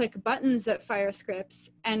you click buttons that fire scripts,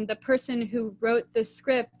 and the person who wrote the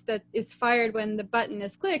script that is fired when the button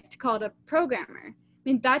is clicked called a programmer? I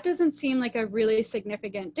mean, that doesn't seem like a really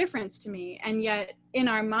significant difference to me. And yet in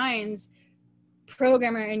our minds,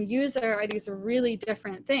 programmer and user are these really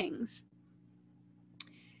different things.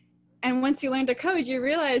 And once you learn to code, you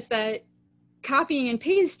realize that copying and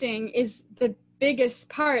pasting is the biggest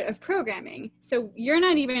part of programming. So you're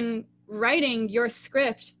not even writing your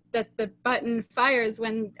script that the button fires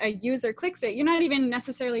when a user clicks it. You're not even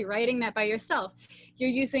necessarily writing that by yourself. You're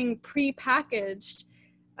using pre-packaged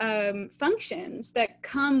functions that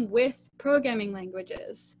come with programming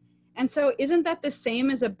languages. And so isn't that the same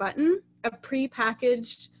as a button, a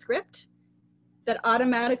pre-packaged script that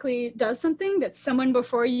automatically does something that someone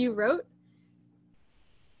before you wrote?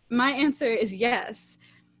 My answer is yes.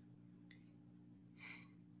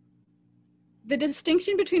 The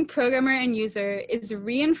distinction between programmer and user is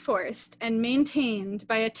reinforced and maintained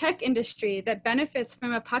by a tech industry that benefits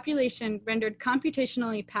from a population rendered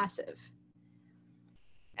computationally passive.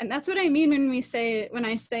 And that's what I mean when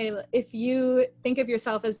I say, if you think of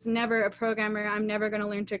yourself as never a programmer, I'm never going to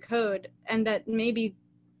learn to code, and that maybe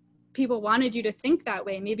people wanted you to think that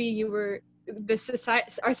way. Maybe you were,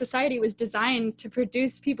 our society was designed to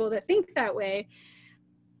produce people that think that way.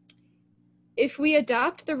 If we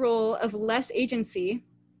adopt the role of less agency,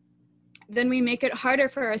 then we make it harder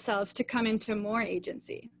for ourselves to come into more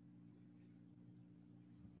agency.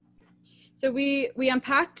 So we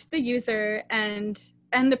unpacked the user and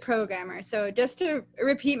the programmer. So just to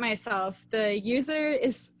repeat myself, the user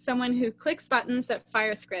is someone who clicks buttons that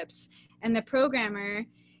fire scripts, and the programmer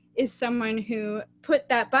is someone who put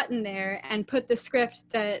that button there and put the script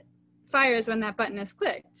that fires when that button is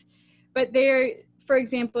clicked. But they're, for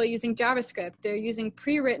example, using JavaScript, they're using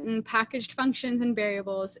pre-written packaged functions and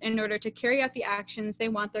variables in order to carry out the actions they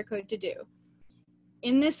want their code to do.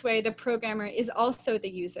 In this way, the programmer is also the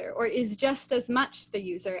user, or is just as much the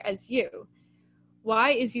user as you.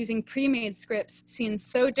 Why is using pre-made scripts seen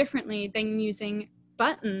so differently than using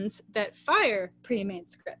buttons that fire pre-made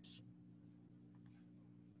scripts?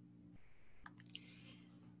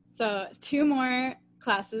 So 2 more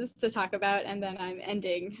classes to talk about, and then I'm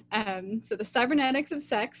ending. So the cybernetics of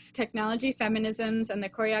sex, technology, feminisms, and the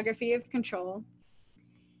choreography of control.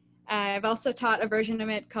 I've also taught a version of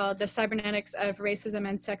it called the cybernetics of racism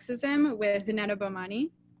and sexism with Netta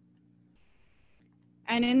Bomani.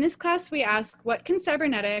 And in this class, we ask, what can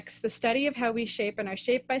cybernetics, the study of how we shape and are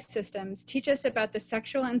shaped by systems, teach us about the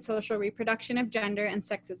sexual and social reproduction of gender and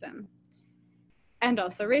sexism? And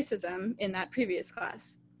also racism in that previous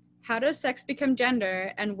class. How does sex become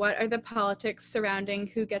gender, and what are the politics surrounding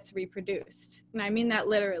who gets reproduced? And I mean that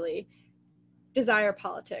literally. Desire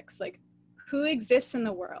politics, like who exists in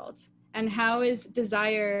the world, and how is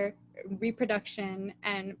desire, reproduction,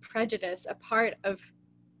 and prejudice a part of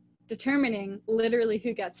determining literally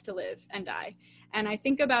who gets to live and die? And I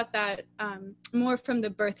think about that more from the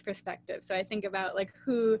birth perspective. So I think about like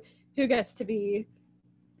who gets to be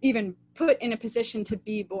even put in a position to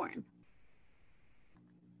be born.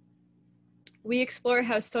 We explore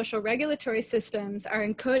how social regulatory systems are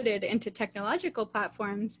encoded into technological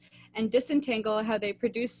platforms and disentangle how they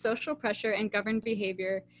produce social pressure and govern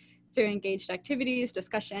behavior through engaged activities,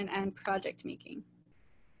 discussion, and project making.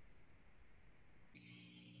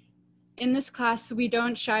 In this class, we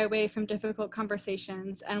don't shy away from difficult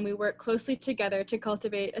conversations, and we work closely together to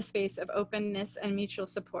cultivate a space of openness and mutual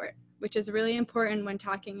support, which is really important when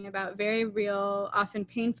talking about very real, often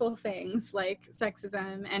painful things like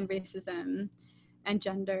sexism and racism and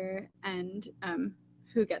gender and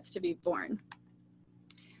who gets to be born.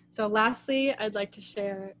 So lastly, I'd like to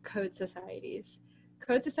share Code Societies.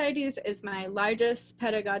 Code Societies is my largest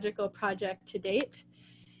pedagogical project to date.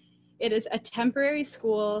 It is a temporary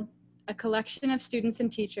school, a collection of students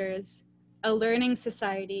and teachers, a learning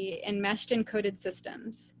society enmeshed in coded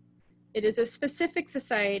systems. It is a specific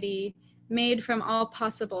society made from all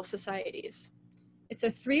possible societies. It's a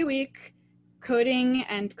 3-week coding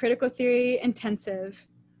and critical theory intensive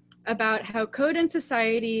about how code and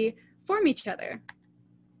society form each other.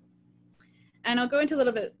 And I'll go into a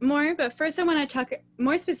little bit more, but first I want to talk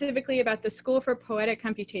more specifically about the School for Poetic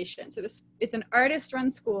Computation. So it's an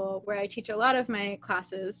artist-run school where I teach a lot of my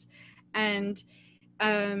classes, and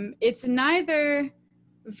it's neither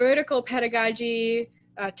vertical pedagogy,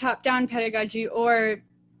 top-down pedagogy, or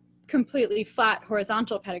completely flat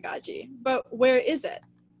horizontal pedagogy. But where is it?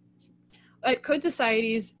 At Code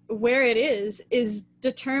Societies, where it is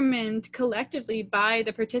determined collectively by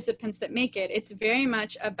the participants that make it. It's very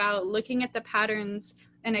much about looking at the patterns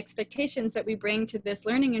and expectations that we bring to this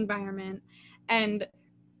learning environment and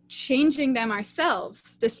changing them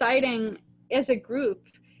ourselves, deciding as a group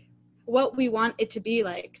what we want it to be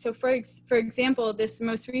like. So for example, this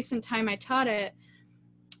most recent time I taught it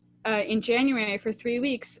in January for 3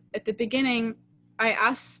 weeks, at the beginning, I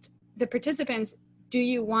asked the participants, do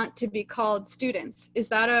you want to be called students? Is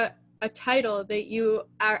that a title that you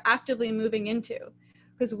are actively moving into?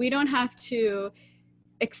 Because we don't have to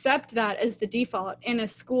accept that as the default. In a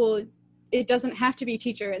school, it doesn't have to be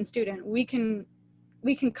teacher and student. We can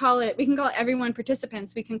call everyone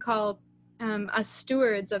participants. We can call us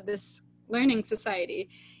stewards of this learning society.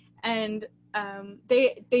 And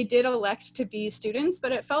they did elect to be students,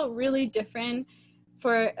 but it felt really different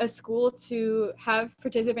for a school to have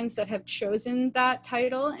participants that have chosen that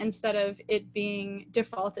title instead of it being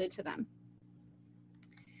defaulted to them.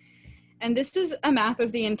 And this is a map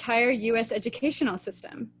of the entire US educational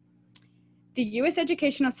system. The US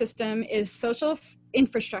educational system is social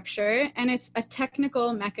infrastructure, and it's a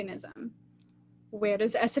technical mechanism. Where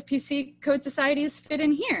does SFPC Code Societies fit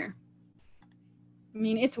in here? I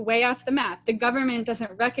mean, it's way off the map. The government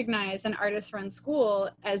doesn't recognize an artist-run school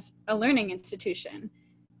as a learning institution,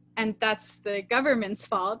 and that's the government's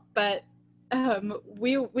fault. But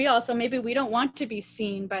we also, maybe we don't want to be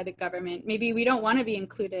seen by the government. Maybe we don't want to be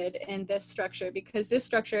included in this structure, because this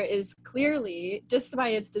structure is clearly, just by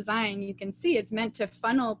its design, you can see it's meant to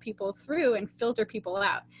funnel people through and filter people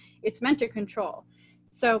out. It's meant to control.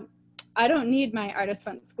 So I don't need my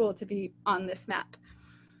artist-run school to be on this map.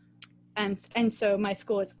 And so my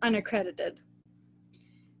school is unaccredited.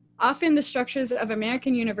 Often the structures of the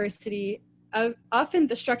American University do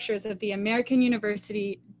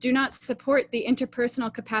not support the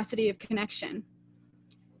interpersonal capacity of connection.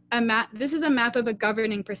 This is a map of a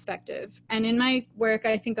governing perspective. And in my work,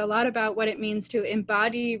 I think a lot about what it means to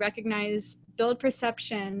embody, recognize, build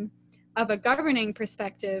perception of a governing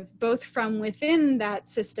perspective, both from within that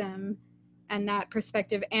system and that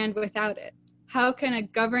perspective and without it. How can a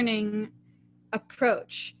governing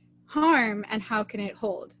approach harm, and how can it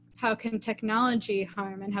hold? How can technology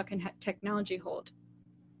harm, and how can technology hold?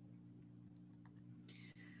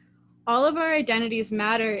 All of our identities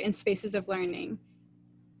matter in spaces of learning.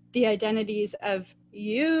 The identities of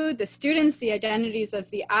you, the students, the identities of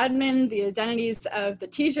the admin, the identities of the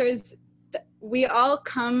teachers. We all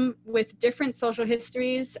come with different social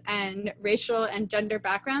histories and racial and gender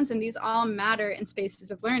backgrounds, and these all matter in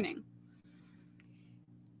spaces of learning.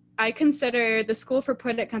 I consider the School for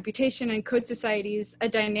Poetic Computation and Code Societies a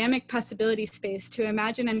dynamic possibility space to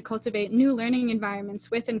imagine and cultivate new learning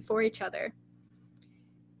environments with and for each other.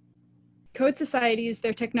 Code societies,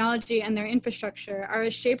 their technology and their infrastructure are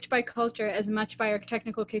as shaped by culture as much by our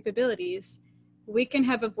technical capabilities. We can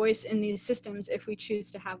have a voice in these systems if we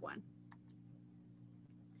choose to have one.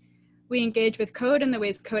 We engage with code and the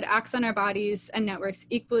ways code acts on our bodies and networks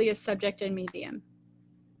equally as subject and medium.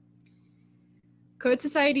 Code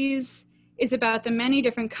societies is about the many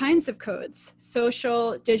different kinds of codes: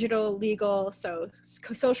 social, digital, legal. So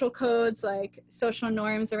social codes like social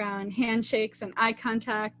norms around handshakes and eye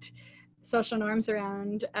contact, social norms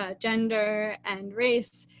around gender and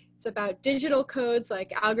race. It's about digital codes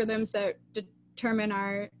like algorithms that determine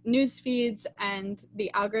our news feeds and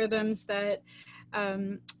the algorithms that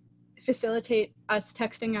facilitate us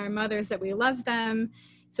texting our mothers that we love them.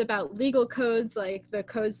 It's about legal codes, like the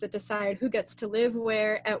codes that decide who gets to live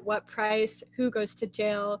where, at what price, who goes to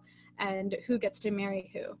jail, and who gets to marry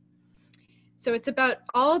who. So it's about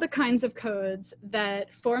all the kinds of codes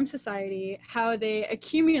that form society, how they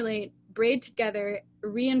accumulate, braid together,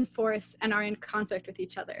 reinforce, and are in conflict with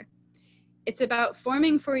each other. It's about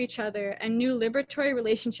forming for each other a new liberatory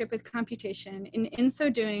relationship with computation, and in so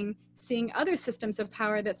doing, seeing other systems of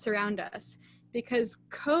power that surround us, because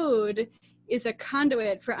code is a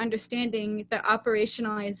conduit for understanding the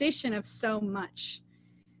operationalization of so much.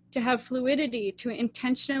 To have fluidity, to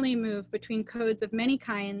intentionally move between codes of many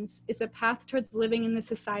kinds, is a path towards living in the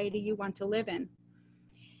society you want to live in.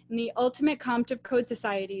 And the ultimate prompt of code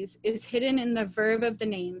societies is hidden in the verb of the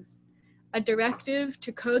name, a directive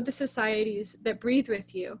to code the societies that breathe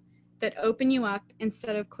with you, that open you up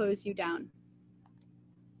instead of close you down.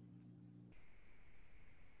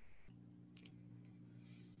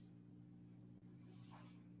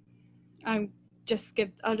 I'll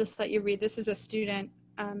just let you read. This is a student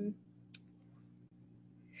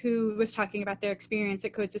who was talking about their experience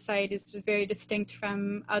at Code Societies was very distinct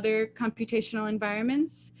from other computational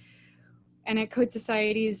environments. And at Code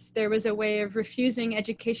Societies, there was a way of refusing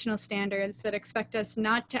educational standards that expect us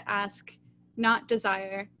not to ask, not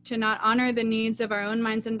desire, to not honor the needs of our own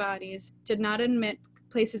minds and bodies, to not admit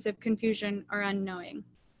places of confusion or unknowing.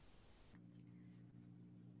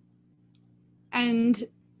 And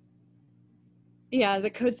yeah, the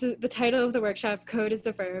title of the workshop, Code is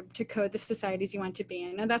the Verb, to code the societies you want to be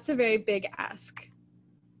in. Now that's a very big ask.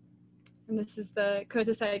 And this is the Code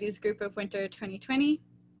Societies group of Winter 2020.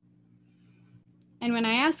 And when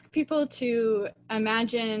I ask people to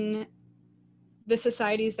imagine the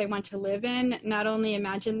societies they want to live in, not only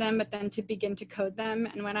imagine them, but then to begin to code them.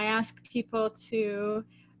 And when I ask people to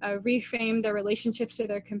reframe their relationships to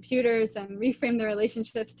their computers and reframe their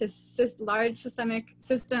relationships to large systemic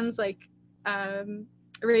systems like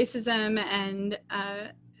racism and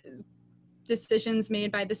decisions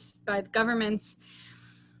made by the governments,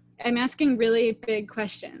 I'm asking really big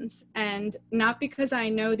questions, and not because I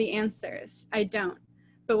know the answers, I don't.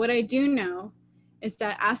 But what I do know is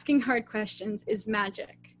that asking hard questions is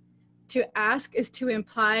magic. To ask is to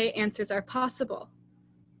imply answers are possible.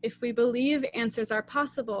 If we believe answers are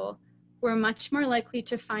possible, we're much more likely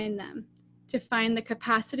to find them, to find the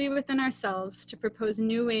capacity within ourselves to propose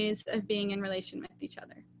new ways of being in relation with each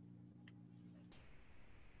other.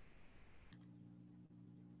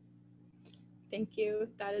 Thank you.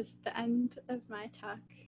 That is the end of my talk.